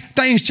Christ,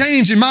 things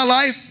change in my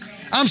life.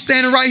 I'm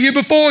standing right here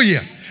before you.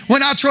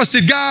 When I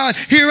trusted God,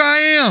 here I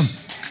am.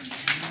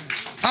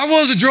 I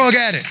was a drug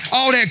addict,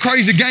 all that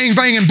crazy gang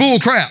banging bull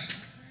crap.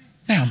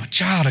 Now I'm a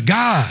child of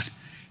God,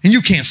 and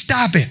you can't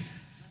stop it.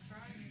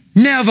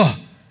 Never.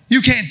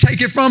 You can't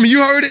take it from me.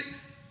 You heard it?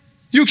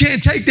 You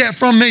can't take that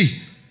from me.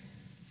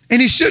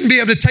 And he shouldn't be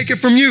able to take it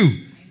from you.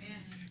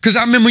 Because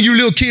I remember you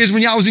little kids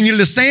when y'all was in your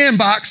little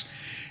sandbox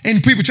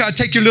and people try to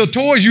take your little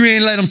toys, you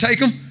ain't let them take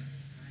them.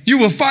 You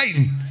were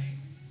fighting.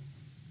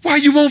 Why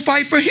you won't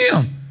fight for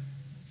him?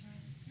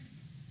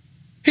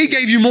 He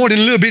gave you more than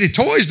a little bitty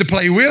toys to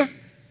play with.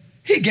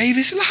 He gave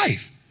his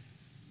life.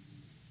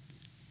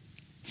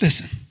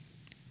 Listen.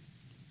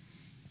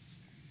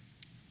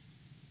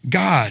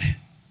 God,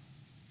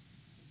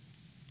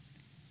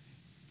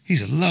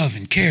 he's a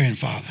loving, caring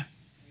Father.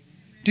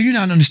 Do you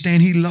not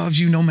understand he loves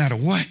you no matter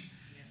what?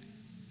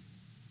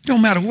 No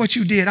matter what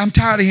you did. I'm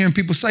tired of hearing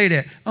people say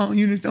that. Oh,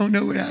 you just don't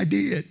know what I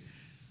did.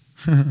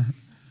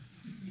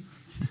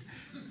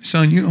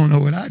 Son, you don't know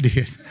what I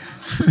did.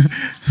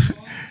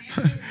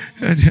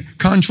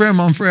 Contraire,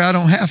 mon frere, I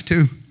don't have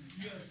to.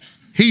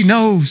 He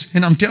knows,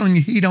 and I'm telling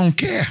you, he don't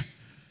care.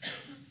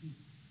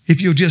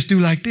 If you'll just do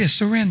like this,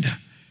 surrender.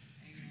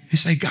 And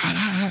say, God,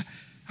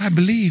 I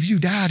believe you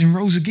died and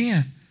rose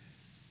again.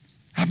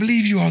 I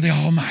believe you are the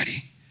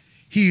Almighty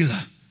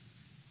healer.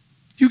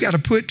 You got to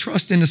put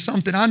trust into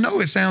something. I know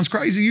it sounds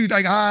crazy. You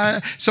like,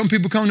 some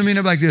people come to me and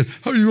they're like this,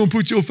 how are you going to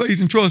put your faith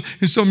and trust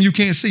in something you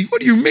can't see? What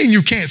do you mean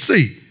you can't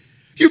see?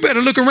 You better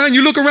look around.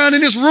 You look around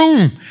in this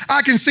room.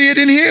 I can see it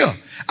in here.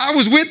 I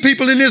was with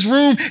people in this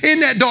room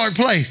in that dark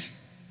place.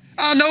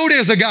 I know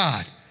there's a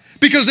God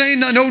because there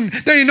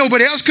ain't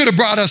nobody else could have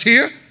brought us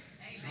here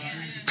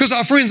because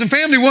our friends and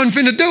family wasn't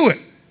finna do it.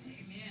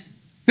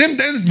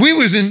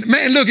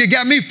 It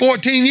got me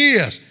 14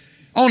 years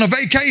on a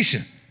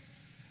vacation.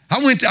 I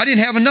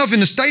didn't have enough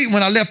in the state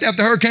when I left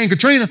after Hurricane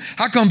Katrina.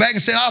 I come back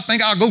and said, I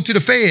think I'll go to the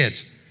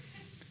feds.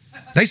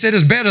 They said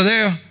it's better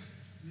there.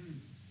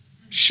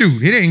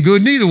 Shoot, it ain't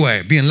good neither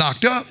way, being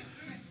locked up.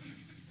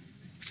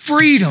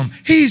 Freedom.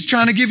 He's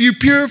trying to give you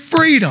pure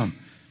freedom.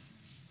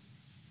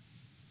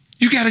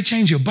 You got to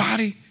change your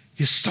body,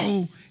 your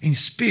soul, and your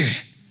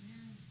spirit.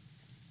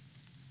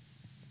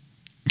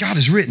 God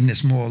has written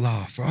this moral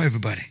law for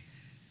everybody.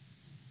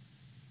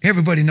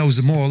 Everybody knows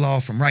the moral law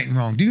from right and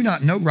wrong. Do you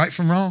not know right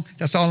from wrong?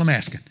 That's all I'm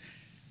asking.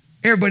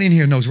 Everybody in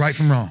here knows right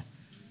from wrong.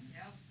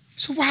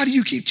 So why do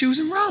you keep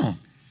choosing wrong?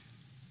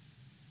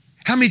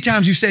 How many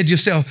times you said to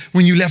yourself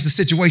when you left the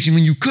situation,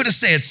 when you could have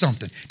said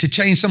something to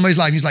change somebody's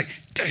life, you're like,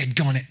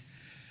 daggone it.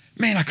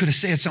 Man, I could have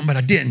said something, but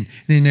I didn't.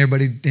 Then your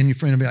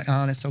friend will be like,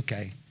 oh, that's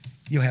okay.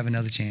 You'll have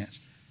another chance.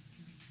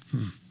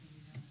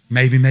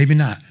 Maybe, maybe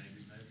not.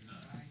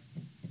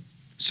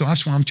 So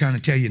that's why I'm trying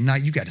to tell you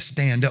tonight, you got to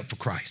stand up for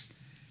Christ.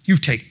 You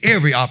take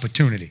every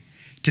opportunity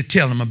to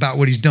tell him about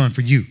what he's done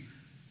for you.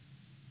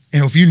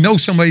 And if you know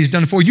somebody's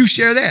done it for you,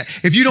 share that.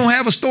 If you don't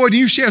have a story, then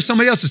you share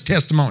somebody else's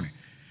testimony.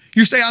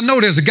 You say, I know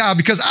there's a God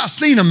because I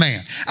seen a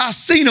man. I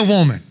seen a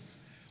woman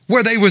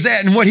where they was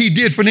at and what he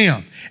did for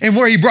them and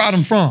where he brought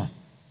them from.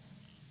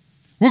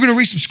 We're going to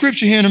read some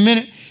scripture here in a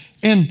minute.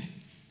 And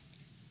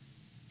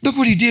look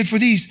what he did for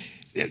these.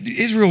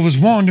 Israel was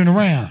wandering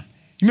around.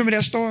 You remember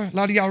that story? A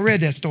lot of y'all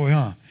read that story,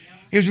 huh?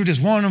 Yeah. Israel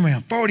just wandering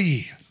around 40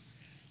 years.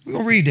 We're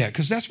going to read that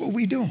because that's what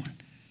we're doing.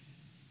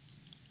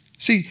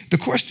 See, the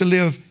quest to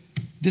live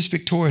this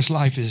victorious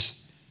life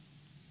is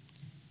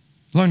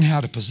learning how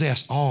to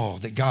possess all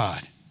that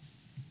God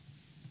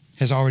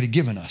has already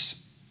given us.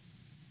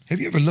 Have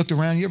you ever looked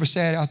around? You ever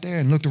sat out there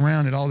and looked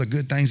around at all the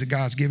good things that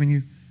God's given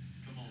you?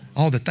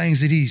 All the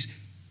things that he's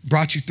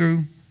brought you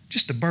through?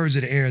 Just the birds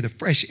of the air, the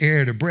fresh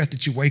air, the breath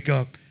that you wake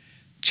up,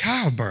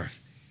 childbirth,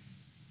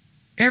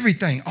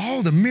 everything,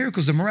 all the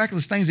miracles, the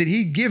miraculous things that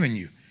he's given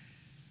you,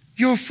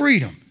 your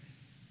freedom.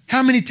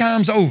 How many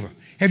times over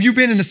have you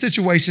been in a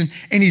situation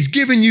and he's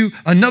given you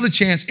another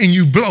chance and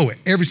you blow it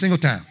every single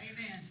time?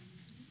 Amen.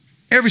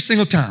 Every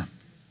single time.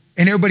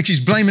 And everybody keeps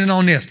blaming it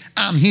on this.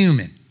 I'm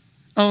human.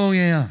 Oh,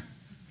 yeah.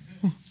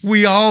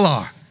 We all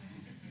are.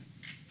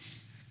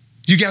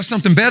 You got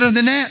something better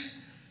than that?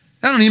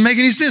 That don't even make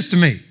any sense to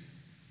me.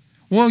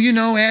 Well,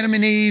 Adam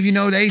and Eve,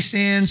 they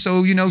sinned.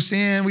 So,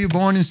 sin, we were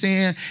born in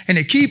sin. And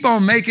they keep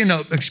on making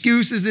up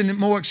excuses and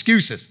more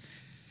excuses.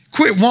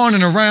 Quit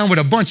wandering around with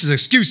a bunch of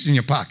excuses in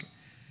your pocket.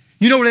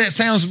 You know what that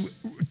sounds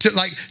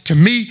like to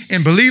me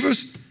and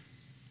believers?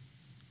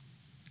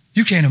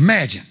 You can't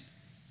imagine.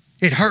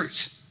 It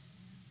hurts.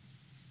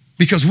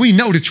 Because we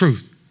know the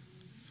truth.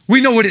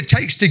 We know what it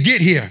takes to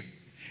get here.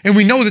 And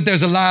we know that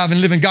there's a live and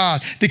living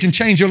God that can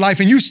change your life.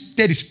 And you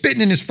steady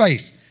spitting in his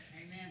face.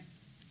 Amen.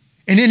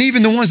 And then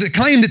even the ones that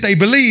claim that they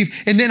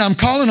believe, and then I'm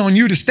calling on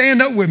you to stand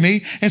up with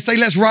me and say,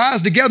 let's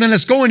rise together and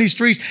let's go in these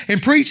streets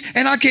and preach.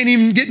 And I can't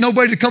even get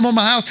nobody to come on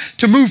my house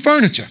to move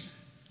furniture.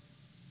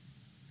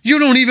 You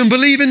don't even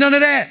believe in none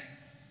of that.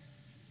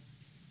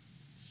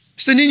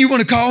 So then you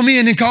want to call me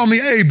and then call me,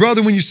 hey,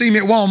 brother, when you see me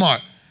at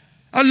Walmart.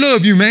 I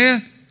love you,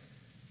 man.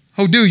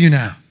 Oh, do you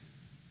now?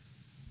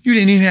 You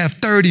didn't even have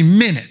 30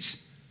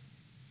 minutes.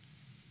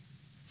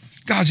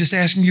 God's just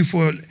asking you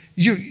for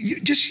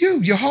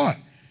your heart.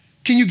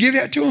 Can you give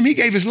that to him? He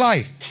gave his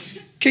life.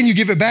 Can you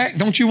give it back?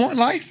 Don't you want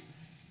life?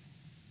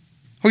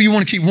 Or you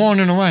want to keep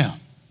wandering around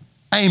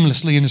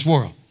aimlessly in this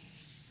world?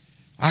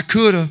 I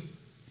could have,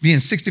 being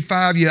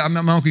 65 years, my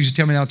uncle used to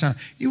tell me all the time,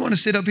 you want to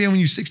sit up here when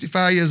you're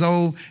 65 years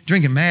old,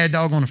 drinking Mad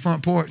Dog on the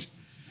front porch,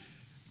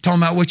 talking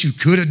about what you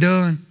could have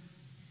done?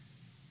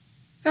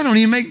 That don't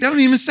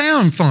even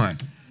sound fun.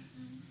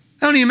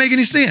 That don't even make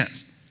any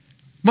sense.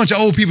 Bunch of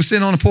old people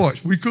sitting on the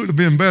porch. We could have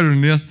been better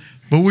than this,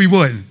 but we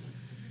wasn't.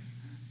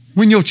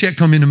 When your check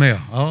come in the mail?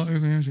 Oh, on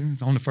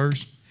the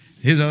 1st.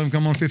 His other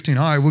come on 15.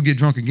 All right, we'll get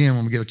drunk again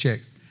when we get a check.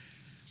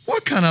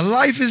 What kind of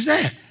life is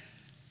that?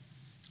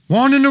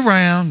 Wandering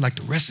around like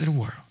the rest of the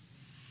world.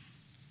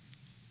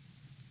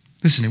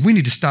 Listen, we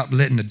need to stop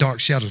letting the dark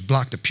shadows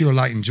block the pure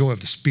light and joy of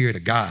the Spirit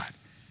of God.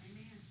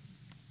 Amen.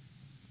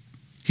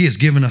 He has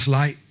given us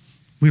light.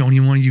 We don't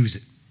even want to use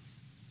it.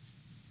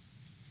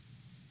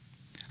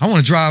 I want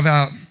to drive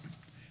out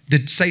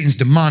Satan's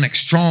demonic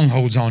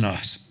strongholds on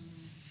us.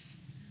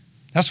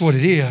 That's what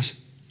it is.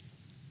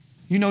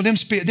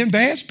 Them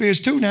bad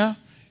spirits too now.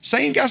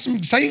 Satan got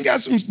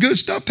some good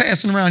stuff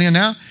passing around here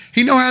now.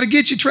 He know how to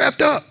get you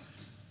trapped up.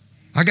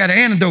 I got an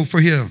antidote for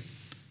him.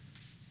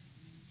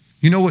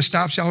 You know what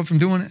stops y'all from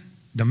doing it?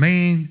 The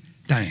main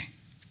thing,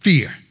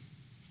 fear.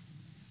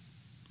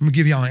 I'm going to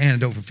give y'all an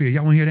antidote for fear.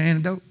 Y'all want to hear the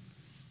antidote?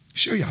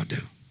 Sure y'all do.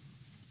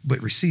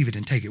 But receive it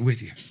and take it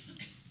with you.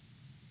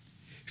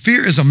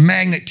 Fear is a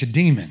magnet to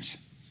demons.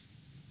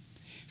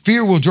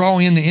 Fear will draw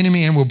in the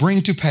enemy and will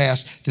bring to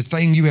pass the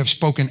thing you have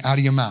spoken out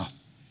of your mouth.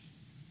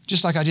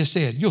 Just like I just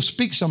said, you'll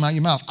speak something out of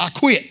your mouth. I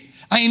quit.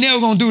 I ain't never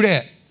going to do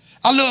that.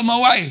 I love my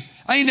wife.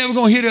 I ain't never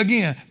going to hit her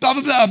again. Blah,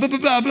 blah, blah, blah, blah,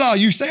 blah, blah.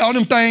 You say all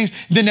them things,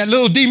 then that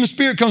little demon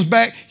spirit comes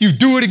back, you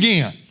do it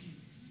again.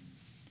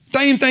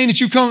 Same thing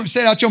that you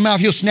said out your mouth,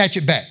 he'll snatch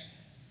it back.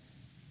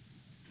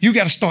 You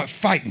got to start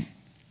fighting.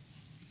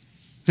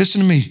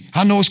 Listen to me.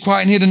 I know it's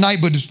quiet in here tonight,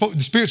 but the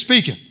Spirit's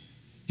speaking.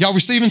 Y'all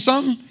receiving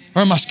something?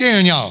 Or am I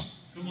scaring y'all?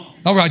 Come on.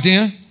 All right,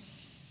 then.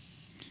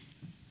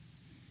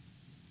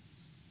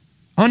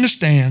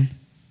 Understand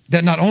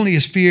that not only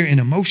is fear an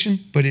emotion,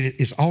 but it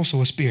is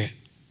also a spirit.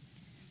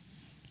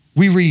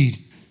 We read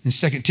in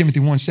 2 Timothy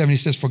 1:7, it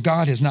says, for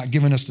God has not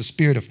given us the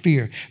spirit of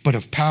fear, but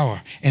of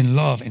power and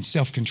love and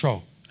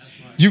self-control.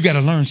 That's right. You got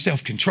to learn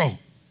self-control.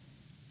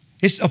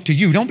 It's up to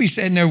you. Don't be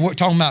sitting there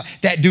talking about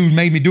that dude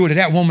made me do it or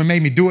that woman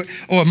made me do it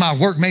or my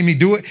work made me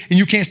do it and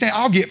you can't stand.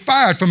 I'll get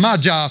fired from my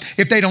job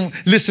if they don't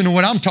listen to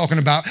what I'm talking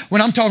about.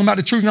 When I'm talking about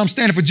the truth and I'm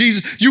standing for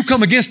Jesus, you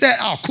come against that,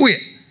 I'll quit.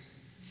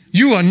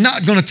 You are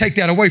not going to take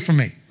that away from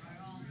me.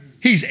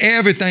 He's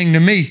everything to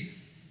me.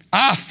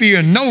 I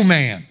fear no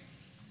man.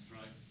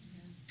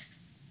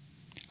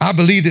 I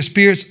believe that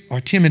spirits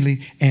are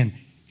timidly and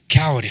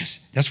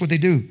cowardice. That's what they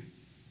do.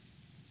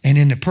 And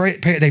in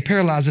they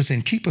paralyze us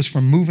and keep us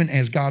from moving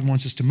as God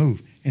wants us to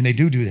move. And they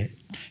do that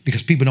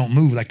because people don't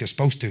move like they're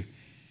supposed to.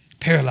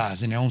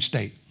 Paralyzed in their own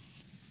state.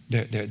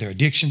 Their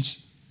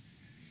addictions,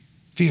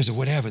 fears or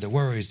whatever, their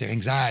worries, their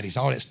anxieties,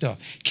 all that stuff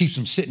keeps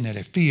them sitting there.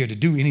 Their fear to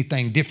do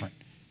anything different.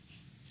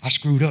 I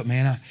screwed up,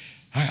 man.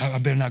 I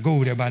better not go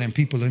over there by them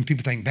people and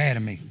people think bad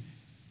of me.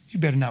 You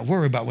better not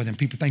worry about what them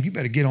people think. You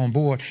better get on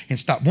board and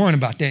stop worrying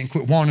about that and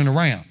quit wandering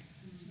around.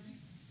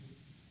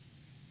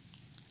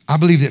 I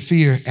believe that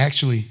fear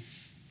actually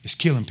is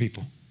killing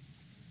people.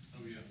 Oh,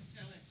 yeah.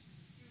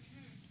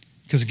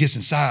 Because it gets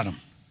inside them,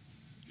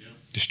 Yeah.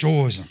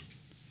 destroys them.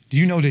 Do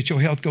you know that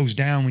your health goes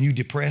down when you're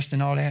depressed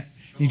and all that?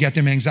 You got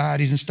them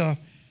anxieties and stuff?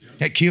 Yeah.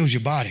 That kills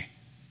your body,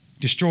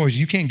 destroys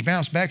you. You can't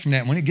bounce back from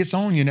that. When it gets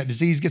on you and that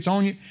disease gets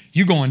on you,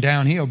 you're going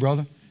downhill,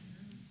 brother.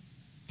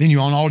 Then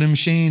you're on all them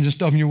machines and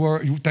stuff and you're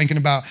thinking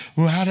about,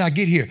 well, how did I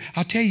get here?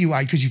 I'll tell you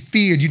why, because you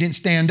feared you didn't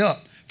stand up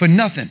for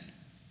nothing.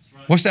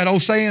 Right. What's that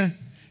old saying?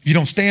 If you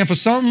don't stand for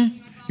something,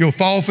 you'll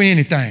fall for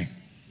anything.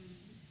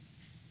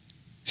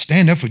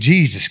 Stand up for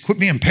Jesus. Quit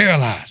being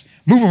paralyzed.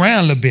 Move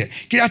around a little bit.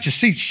 Get out your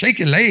seat. Shake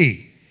your leg.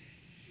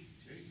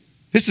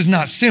 This is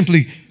not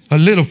simply a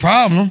little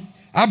problem.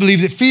 I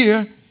believe that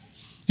fear,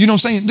 you know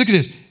what I'm saying? Look at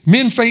this.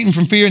 Men fainting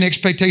from fear and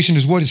expectation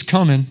is what is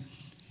coming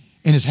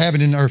and is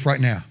happening in the earth right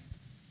now.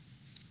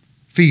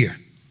 Fear.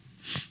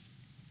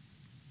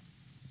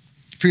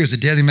 Fear is a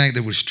deadly magnet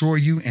that will destroy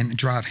you and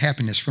drive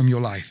happiness from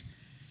your life.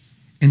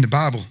 In the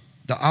Bible,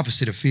 the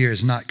opposite of fear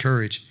is not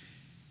courage.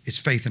 It's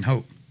faith and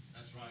hope.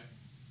 That's right.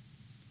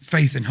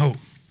 Faith and hope.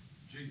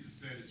 Jesus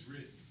said it's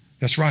written.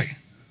 That's right.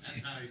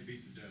 That's how he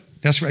beat the devil.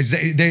 That's right.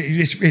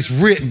 It's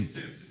written.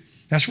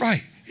 That's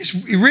right. It's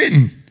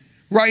written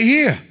right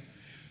here.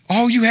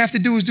 All you have to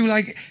do is do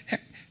like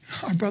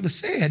our brother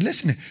said.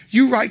 Listen,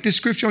 you write this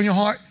scripture on your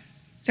heart,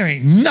 there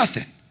ain't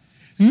nothing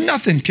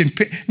can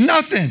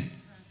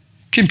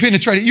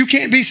penetrate it. You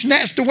can't be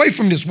snatched away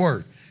from this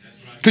word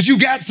because you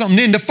got something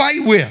in to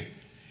fight with.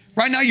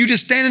 Right now, you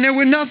just standing there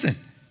with nothing.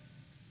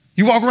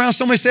 You walk around,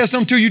 somebody says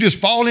something to you, you just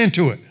fall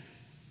into it.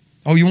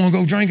 Oh, you want to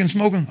go drinking,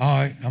 smoking?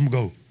 All right, I'm going to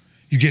go.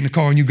 You get in the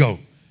car and you go.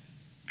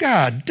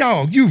 God,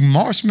 dog, you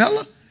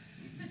marshmallow?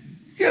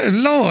 Good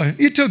Lord.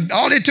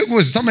 All it took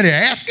was somebody to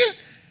ask you?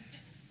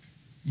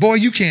 Boy,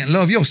 you can't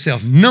love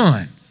yourself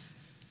none.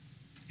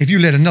 If you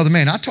let another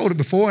man, I told it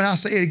before and I'll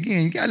say it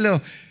again, you got a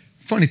little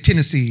funny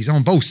tendencies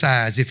on both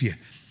sides if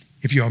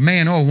you're a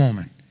man or a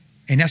woman.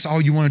 And that's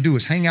all you want to do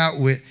is hang out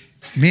with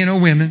men or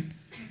women,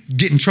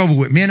 get in trouble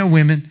with men or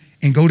women,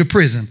 and go to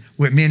prison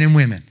with men and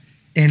women,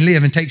 and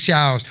live and take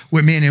showers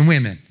with men and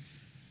women.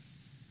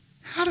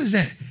 How does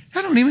that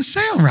don't even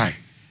sound right.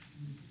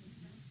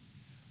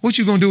 What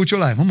you going to do with your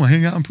life? I'm going to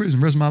hang out in prison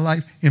the rest of my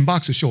life in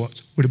boxer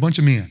shorts with a bunch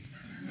of men.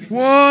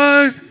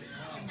 What?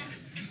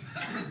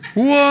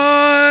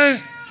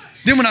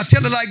 Then when I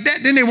tell it like that,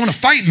 then they want to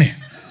fight me.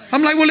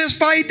 I'm like, well, let's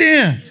fight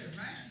then.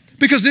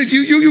 Because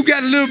you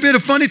got a little bit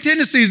of funny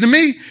tendencies to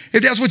me.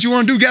 If that's what you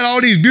want to do, got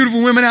all these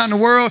beautiful women out in the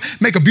world,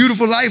 make a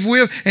beautiful life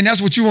with, and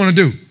that's what you want to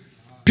do.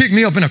 Pick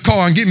me up in a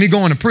car and get me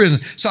going to prison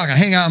so I can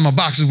hang out in my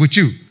boxes with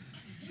you.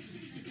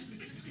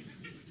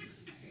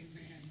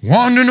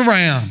 Wandering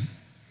around.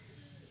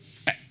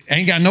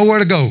 Ain't got nowhere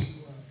to go.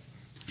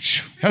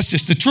 That's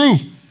just the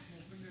truth.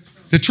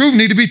 The truth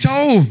need to be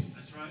told.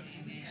 That's right.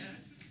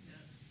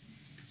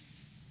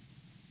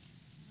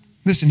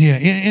 Listen here.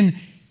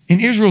 In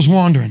Israel's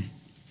wandering,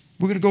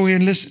 we're going to go ahead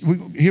and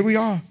listen. Here we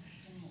are.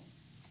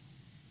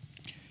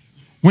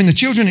 When the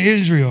children of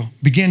Israel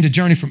began to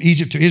journey from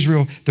Egypt to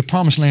Israel, the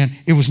promised land,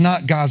 it was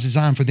not God's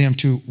design for them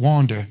to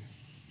wander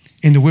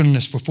in the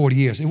wilderness for 40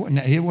 years. It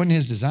wasn't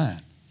his design.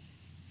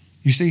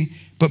 You see?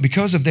 But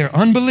because of their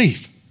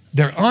unbelief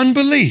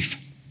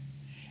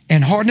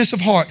and hardness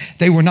of heart,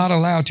 they were not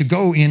allowed to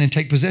go in and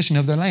take possession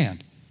of their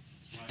land.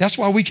 That's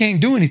why we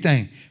can't do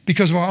anything,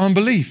 because of our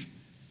unbelief.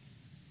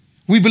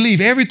 We believe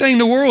everything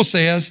the world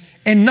says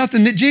and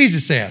nothing that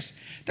Jesus says.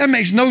 That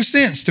makes no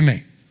sense to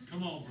me.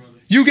 Come on, brother.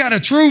 You got a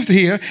truth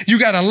here, you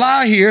got a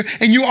lie here,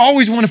 and you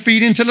always want to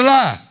feed into the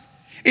lie.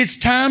 It's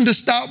time to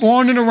stop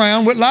wandering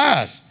around with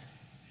lies.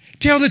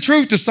 Tell the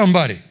truth to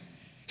somebody.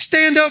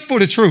 Stand up for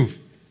the truth.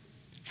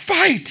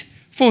 Fight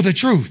for the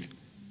truth.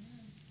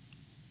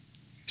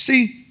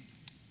 See,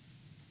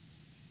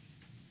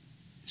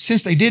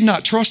 since they did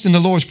not trust in the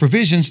Lord's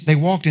provisions, they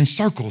walked in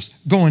circles,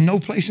 going no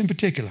place in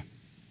particular.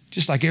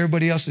 Just like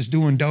everybody else is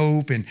doing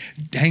dope and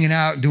hanging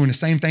out, doing the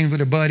same thing with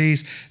their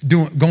buddies,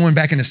 going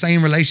back in the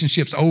same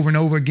relationships over and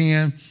over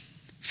again,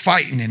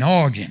 fighting and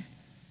arguing.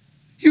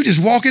 You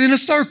just walking in a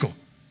circle.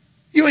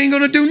 You ain't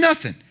going to do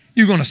nothing.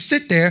 You're going to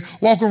sit there,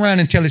 walk around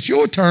until it's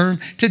your turn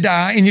to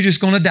die, and you're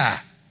just going to die.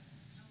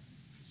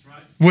 That's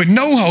right. With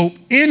no hope,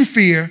 in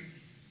fear,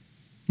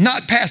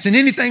 not passing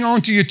anything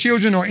on to your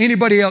children or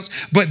anybody else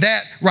but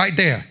that right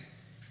there.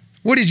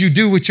 What did you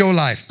do with your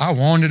life? I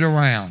wandered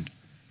around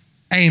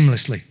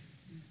aimlessly.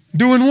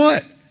 Doing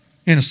what?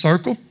 In a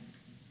circle?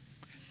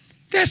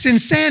 That's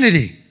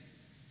insanity.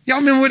 Y'all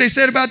remember what they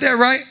said about that,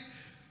 right?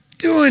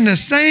 Doing the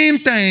same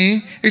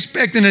thing,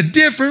 expecting a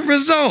different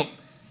result.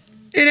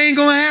 It ain't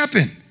going to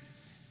happen.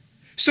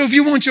 So if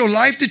you want your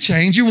life to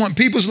change, you want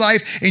people's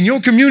life in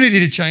your community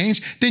to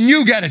change, then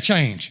you got to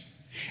change.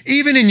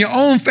 Even in your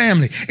own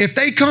family. If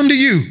they come to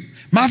you,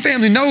 my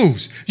family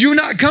knows you're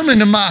not coming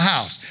to my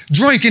house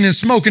drinking and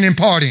smoking and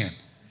partying.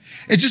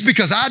 It's just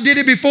because I did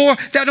it before,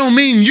 that don't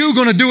mean you're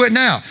going to do it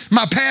now.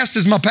 My past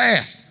is my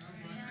past.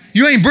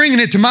 You ain't bringing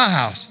it to my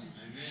house.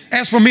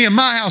 As for me and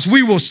my house,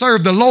 we will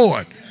serve the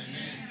Lord.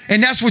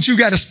 And that's what you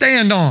got to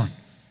stand on.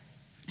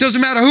 Doesn't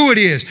matter who it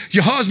is,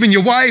 your husband,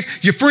 your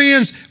wife, your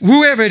friends,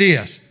 whoever it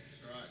is.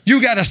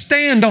 You got to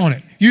stand on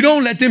it. You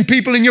don't let them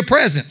people in your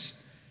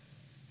presence.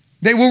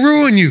 They will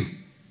ruin you.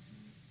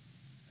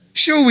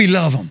 Sure, we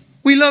love them.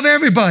 We love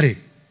everybody.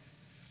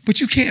 But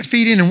you can't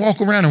feed in and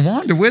walk around and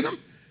wander with them.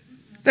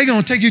 They're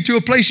going to take you to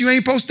a place you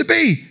ain't supposed to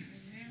be.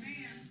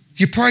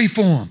 You pray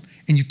for them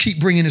and you keep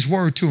bringing his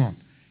word to them.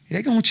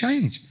 They're going to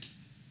change.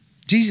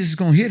 Jesus is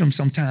going to hit them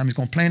sometime. He's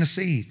going to plant a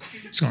seed.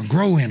 It's going to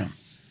grow in them.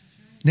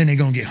 Then they're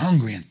going to get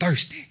hungry and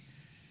thirsty.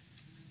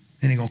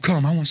 Then they're going to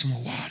come, I want some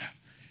more water.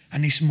 I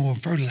need some more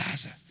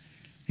fertilizer.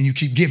 And you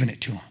keep giving it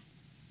to them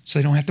so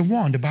they don't have to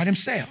wander by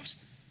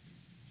themselves.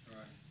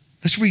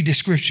 Let's read this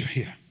scripture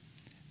here.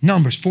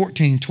 Numbers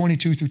 14,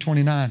 22 through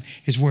 29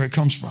 is where it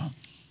comes from.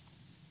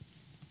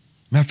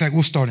 Matter of fact,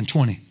 we'll start in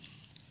 20.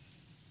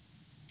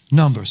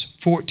 Numbers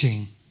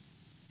 14,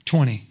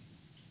 20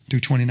 through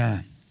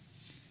 29.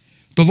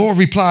 The Lord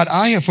replied,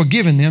 I have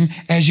forgiven them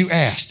as you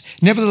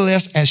asked.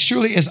 Nevertheless, as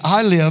surely as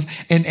I live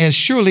and as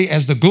surely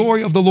as the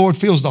glory of the Lord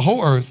fills the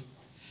whole earth,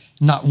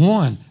 not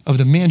one of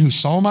the men who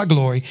saw my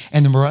glory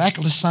and the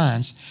miraculous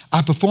signs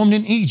I performed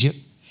in Egypt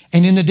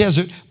and in the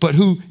desert, but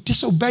who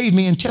disobeyed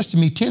me and tested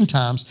me 10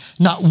 times,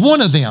 not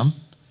one of them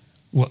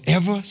will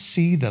ever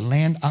see the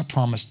land I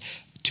promised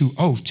to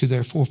oath to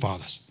their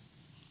forefathers.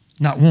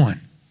 Not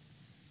one.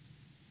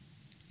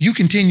 You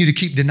continue to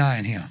keep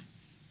denying him.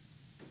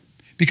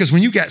 Because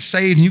when you got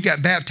saved and you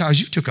got baptized,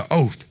 you took an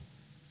oath.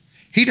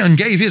 He done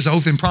gave his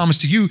oath and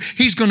promised to you,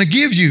 he's going to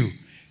give you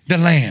the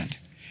land.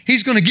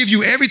 He's going to give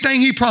you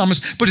everything he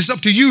promised, but it's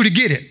up to you to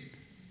get it.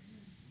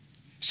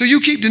 So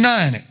you keep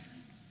denying it.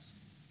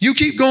 You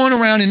keep going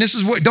around, and this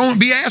is what, don't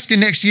be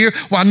asking next year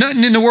why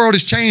nothing in the world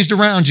has changed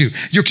around you.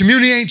 Your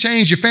community ain't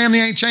changed, your family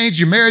ain't changed,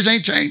 your marriage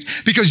ain't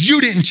changed, because you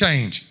didn't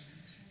change.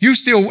 You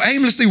still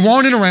aimlessly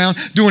wandering around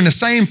doing the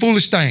same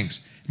foolish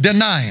things,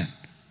 denying.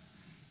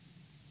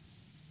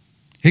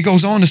 He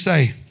goes on to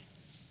say,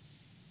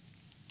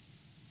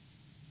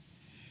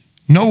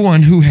 no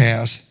one who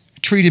has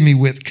treated me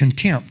with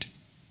contempt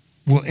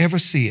will ever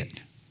see it.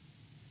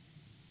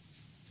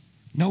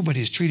 Nobody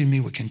has treated me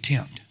with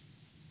contempt.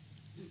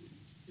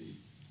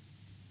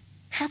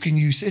 How can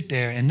you sit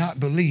there and not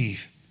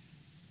believe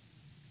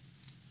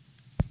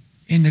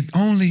in the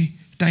only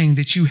thing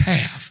that you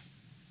have?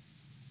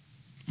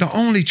 The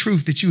only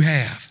truth that you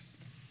have.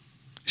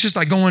 It's just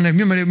like going there.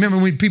 Remember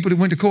when people that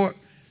went to court?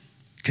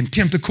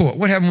 Contempt of court.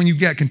 What happened when you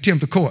got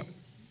contempt of court?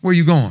 Where are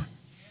you going?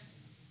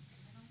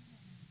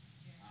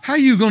 How are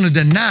you going to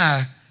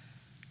deny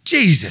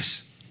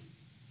Jesus?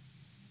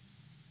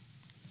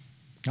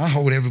 I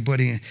hold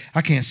everybody,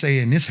 I can't say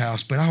in this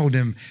house, but I hold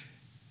them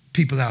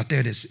people out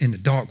there that's in the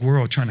dark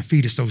world trying to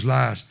feed us those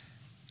lies.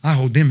 I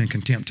hold them in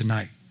contempt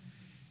tonight.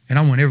 And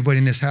I want everybody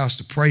in this house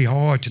to pray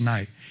hard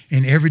tonight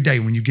and every day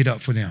when you get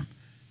up for them.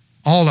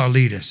 All our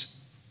leaders,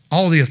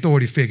 all the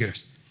authority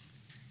figures,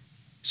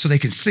 so they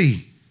can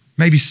see.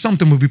 Maybe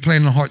something will be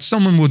playing in their heart.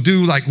 Someone will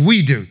do like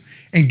we do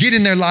and get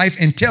in their life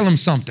and tell them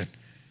something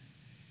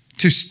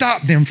to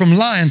stop them from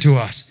lying to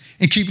us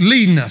and keep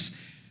leading us,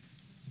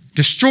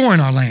 destroying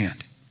our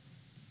land.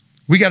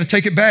 We got to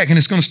take it back, and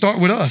it's going to start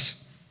with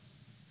us.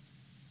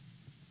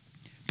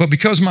 But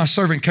because my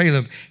servant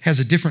Caleb has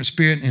a different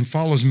spirit and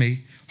follows me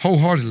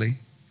wholeheartedly,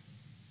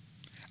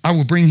 I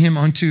will bring him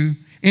into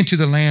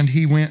the land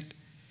he went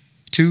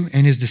to,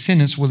 and his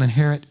descendants will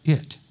inherit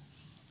it.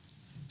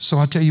 So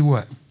I tell you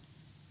what,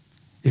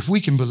 if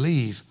we can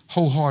believe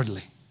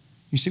wholeheartedly,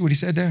 you see what he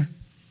said there?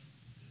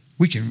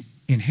 We can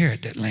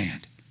inherit that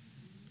land.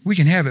 We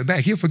can have it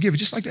back. He'll forgive it,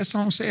 just like that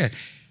song said.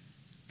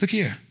 Look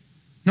here,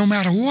 no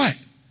matter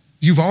what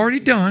you've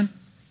already done,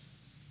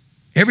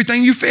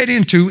 Everything you fed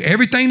into,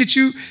 everything that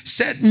you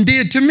said and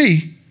did to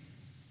me,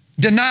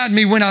 denied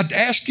me when I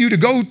asked you to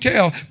go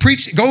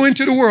preach, go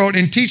into the world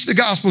and teach the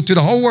gospel to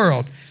the whole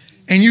world,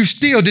 and you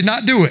still did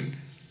not do it.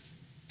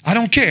 I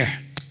don't care.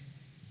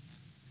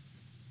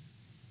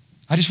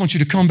 I just want you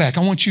to come back.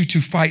 I want you to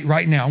fight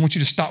right now. I want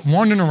you to stop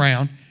wandering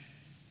around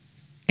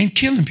and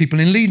killing people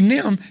and leading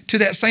them to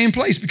that same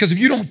place. Because if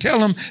you don't tell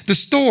them the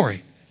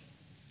story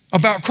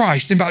about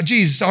Christ and about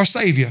Jesus, our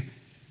Savior,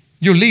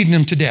 you're leading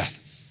them to death.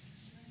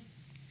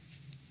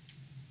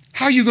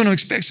 How are you going to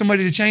expect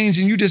somebody to change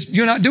and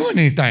you're not doing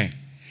anything?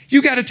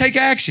 You got to take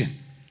action.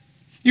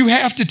 You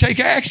have to take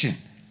action.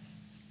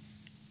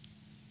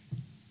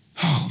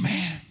 Oh,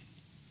 man.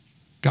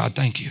 God,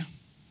 thank you.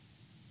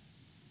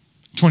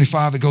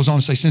 25, it goes on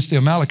to say, since the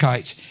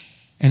Amalekites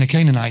and the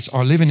Canaanites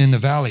are living in the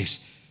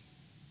valleys,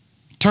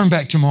 turn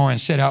back tomorrow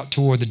and set out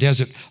toward the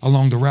desert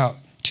along the route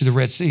to the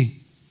Red Sea.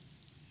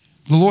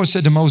 The Lord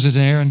said to Moses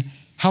and Aaron,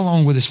 how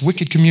long will this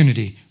wicked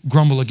community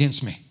grumble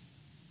against me?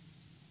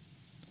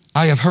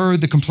 I have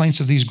heard the complaints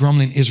of these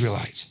grumbling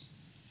Israelites.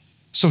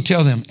 So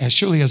tell them, as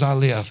surely as I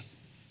live,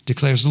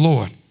 declares the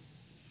Lord,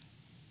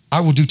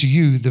 I will do to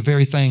you the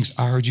very things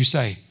I heard you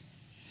say.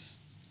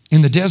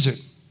 In the desert,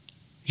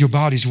 your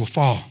bodies will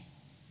fall.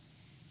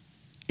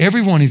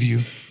 Every one of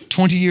you,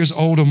 20 years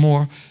old or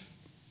more,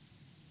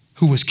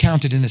 who was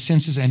counted in the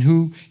census and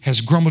who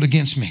has grumbled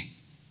against me.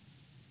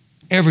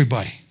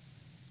 Everybody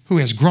who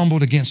has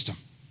grumbled against him.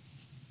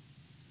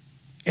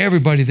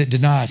 Everybody that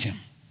denies him.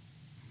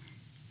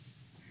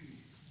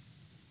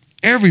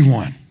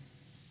 Everyone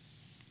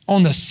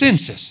on the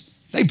census.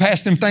 They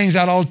pass them things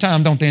out all the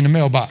time, don't they, in the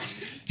mailbox?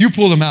 You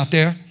pull them out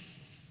there.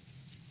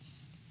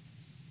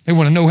 They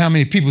want to know how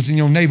many people's in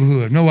your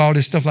neighborhood, know all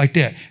this stuff like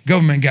that.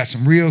 Government got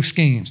some real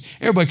schemes.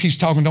 Everybody keeps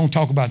talking, don't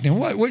talk about them.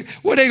 What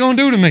are they going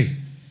to do to me?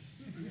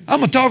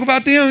 I'm going to talk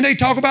about them and they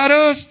talk about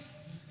us.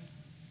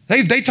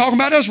 They talking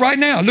about us right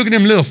now. Look at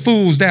them little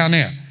fools down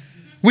there.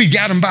 We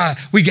got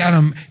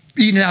them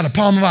eating out of the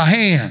palm of our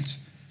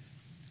hands.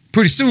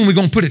 Pretty soon we're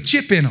going to put a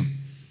chip in them.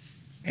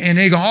 And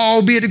they're going to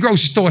all be at the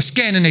grocery store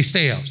scanning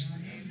themselves.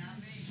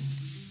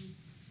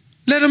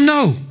 Let them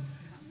know.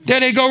 There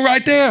they go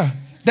right there.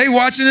 They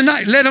watching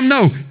tonight. Let them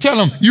know. Tell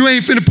them, you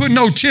ain't finna put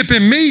no chip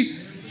in me.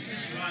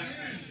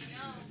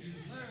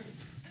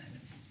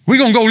 We're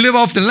going to go live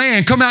off the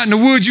land. Come out in the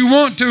woods you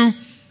want to.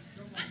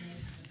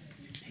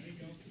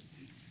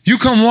 You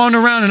come wander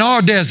around in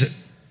our desert.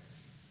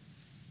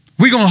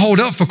 We're going to hold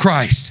up for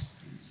Christ.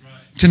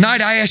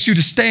 Tonight I ask you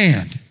to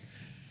stand.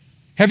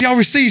 Have y'all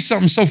received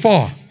something so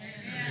far?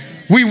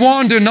 We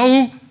wander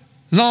no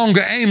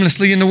longer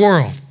aimlessly in the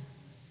world.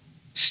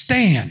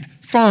 Stand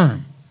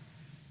firm.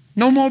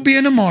 No more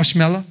being a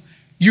marshmallow.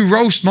 You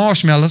roast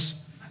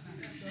marshmallows.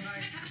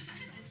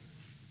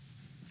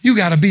 You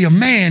got to be a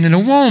man and a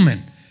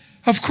woman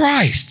of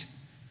Christ.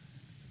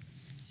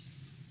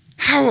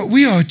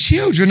 We are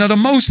children of the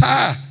Most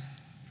High.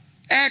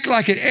 Act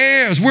like it,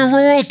 heirs. We're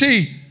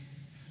royalty.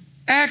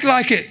 Act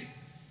like it.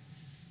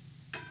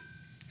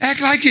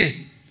 Act like it.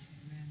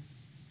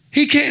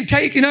 He can't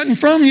take nothing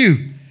from you.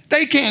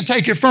 They can't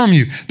take it from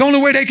you. The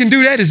only way they can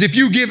do that is if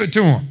you give it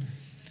to them.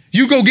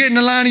 You go get in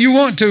the line and you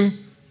want to.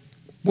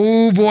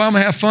 Oh boy, I'm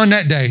going to have fun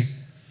that day.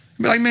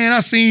 Be like, man,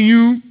 I seen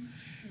you.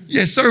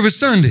 Yeah, service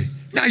Sunday.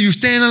 Now you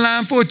stand in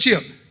line for a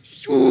chip.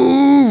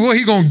 Ooh, boy,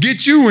 he going to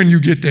get you when you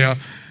get there.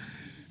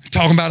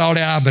 Talking about all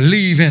that, I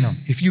believe in him.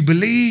 If you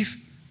believe,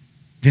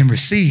 then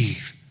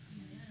receive.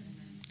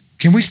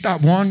 Can we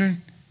stop wandering?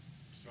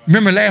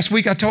 Remember last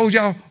week I told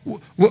y'all,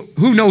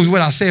 who knows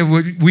what I said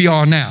we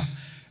are now?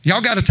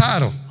 Y'all got a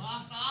title.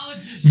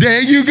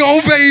 There you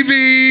go,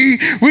 baby.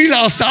 We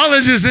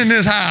lostologists in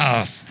this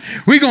house.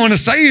 We're going to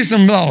save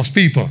some lost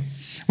people.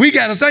 We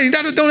got a thing.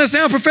 Don't that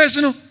sound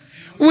professional?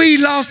 We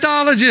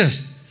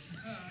lostologists.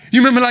 You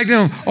remember like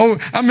them? Oh,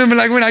 I remember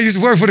like when I used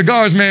to work for the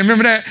garbage man.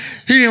 Remember that?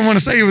 He didn't want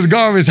to say he was a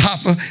garbage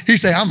hopper. He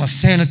said, I'm a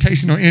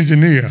sanitational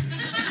engineer.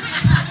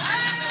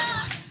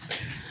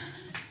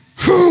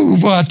 Whew,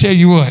 boy, I tell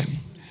you what.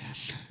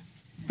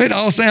 It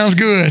all sounds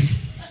good.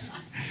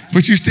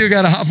 But you still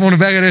got to hop on the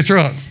back of that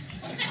truck.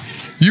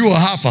 You a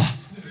hopper.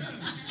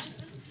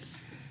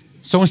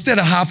 So instead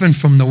of hopping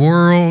from the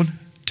world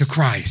to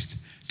Christ,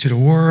 to the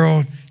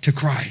world to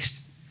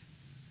Christ,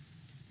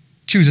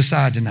 choose a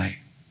side tonight.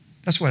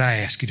 That's what I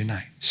ask you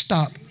tonight.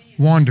 Stop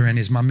wandering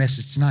is my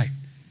message tonight.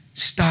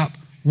 Stop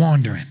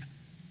wandering.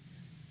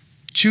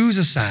 Choose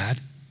a side.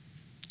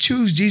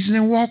 Choose Jesus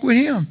and walk with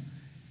him.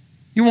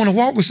 You want to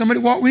walk with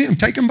somebody, walk with him.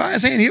 Take him by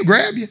his hand. He'll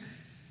grab you.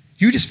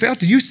 You just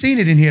felt it. You've seen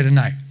it in here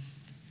tonight.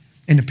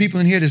 And the people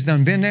in here that's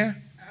done been there,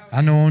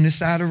 I know on this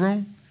side of the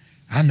room.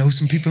 I know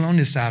some people on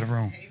this side of the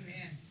room.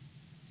 Amen.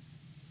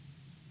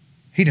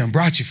 He done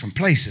brought you from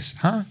places,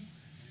 huh?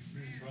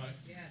 Right.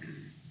 Yes.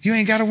 You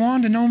ain't got to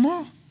wander no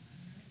more.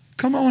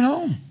 Come on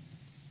home.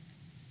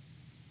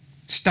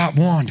 Stop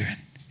wandering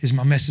is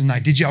my message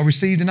tonight. Did y'all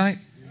receive tonight?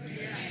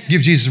 Yes.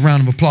 Give Jesus a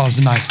round of applause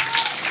tonight.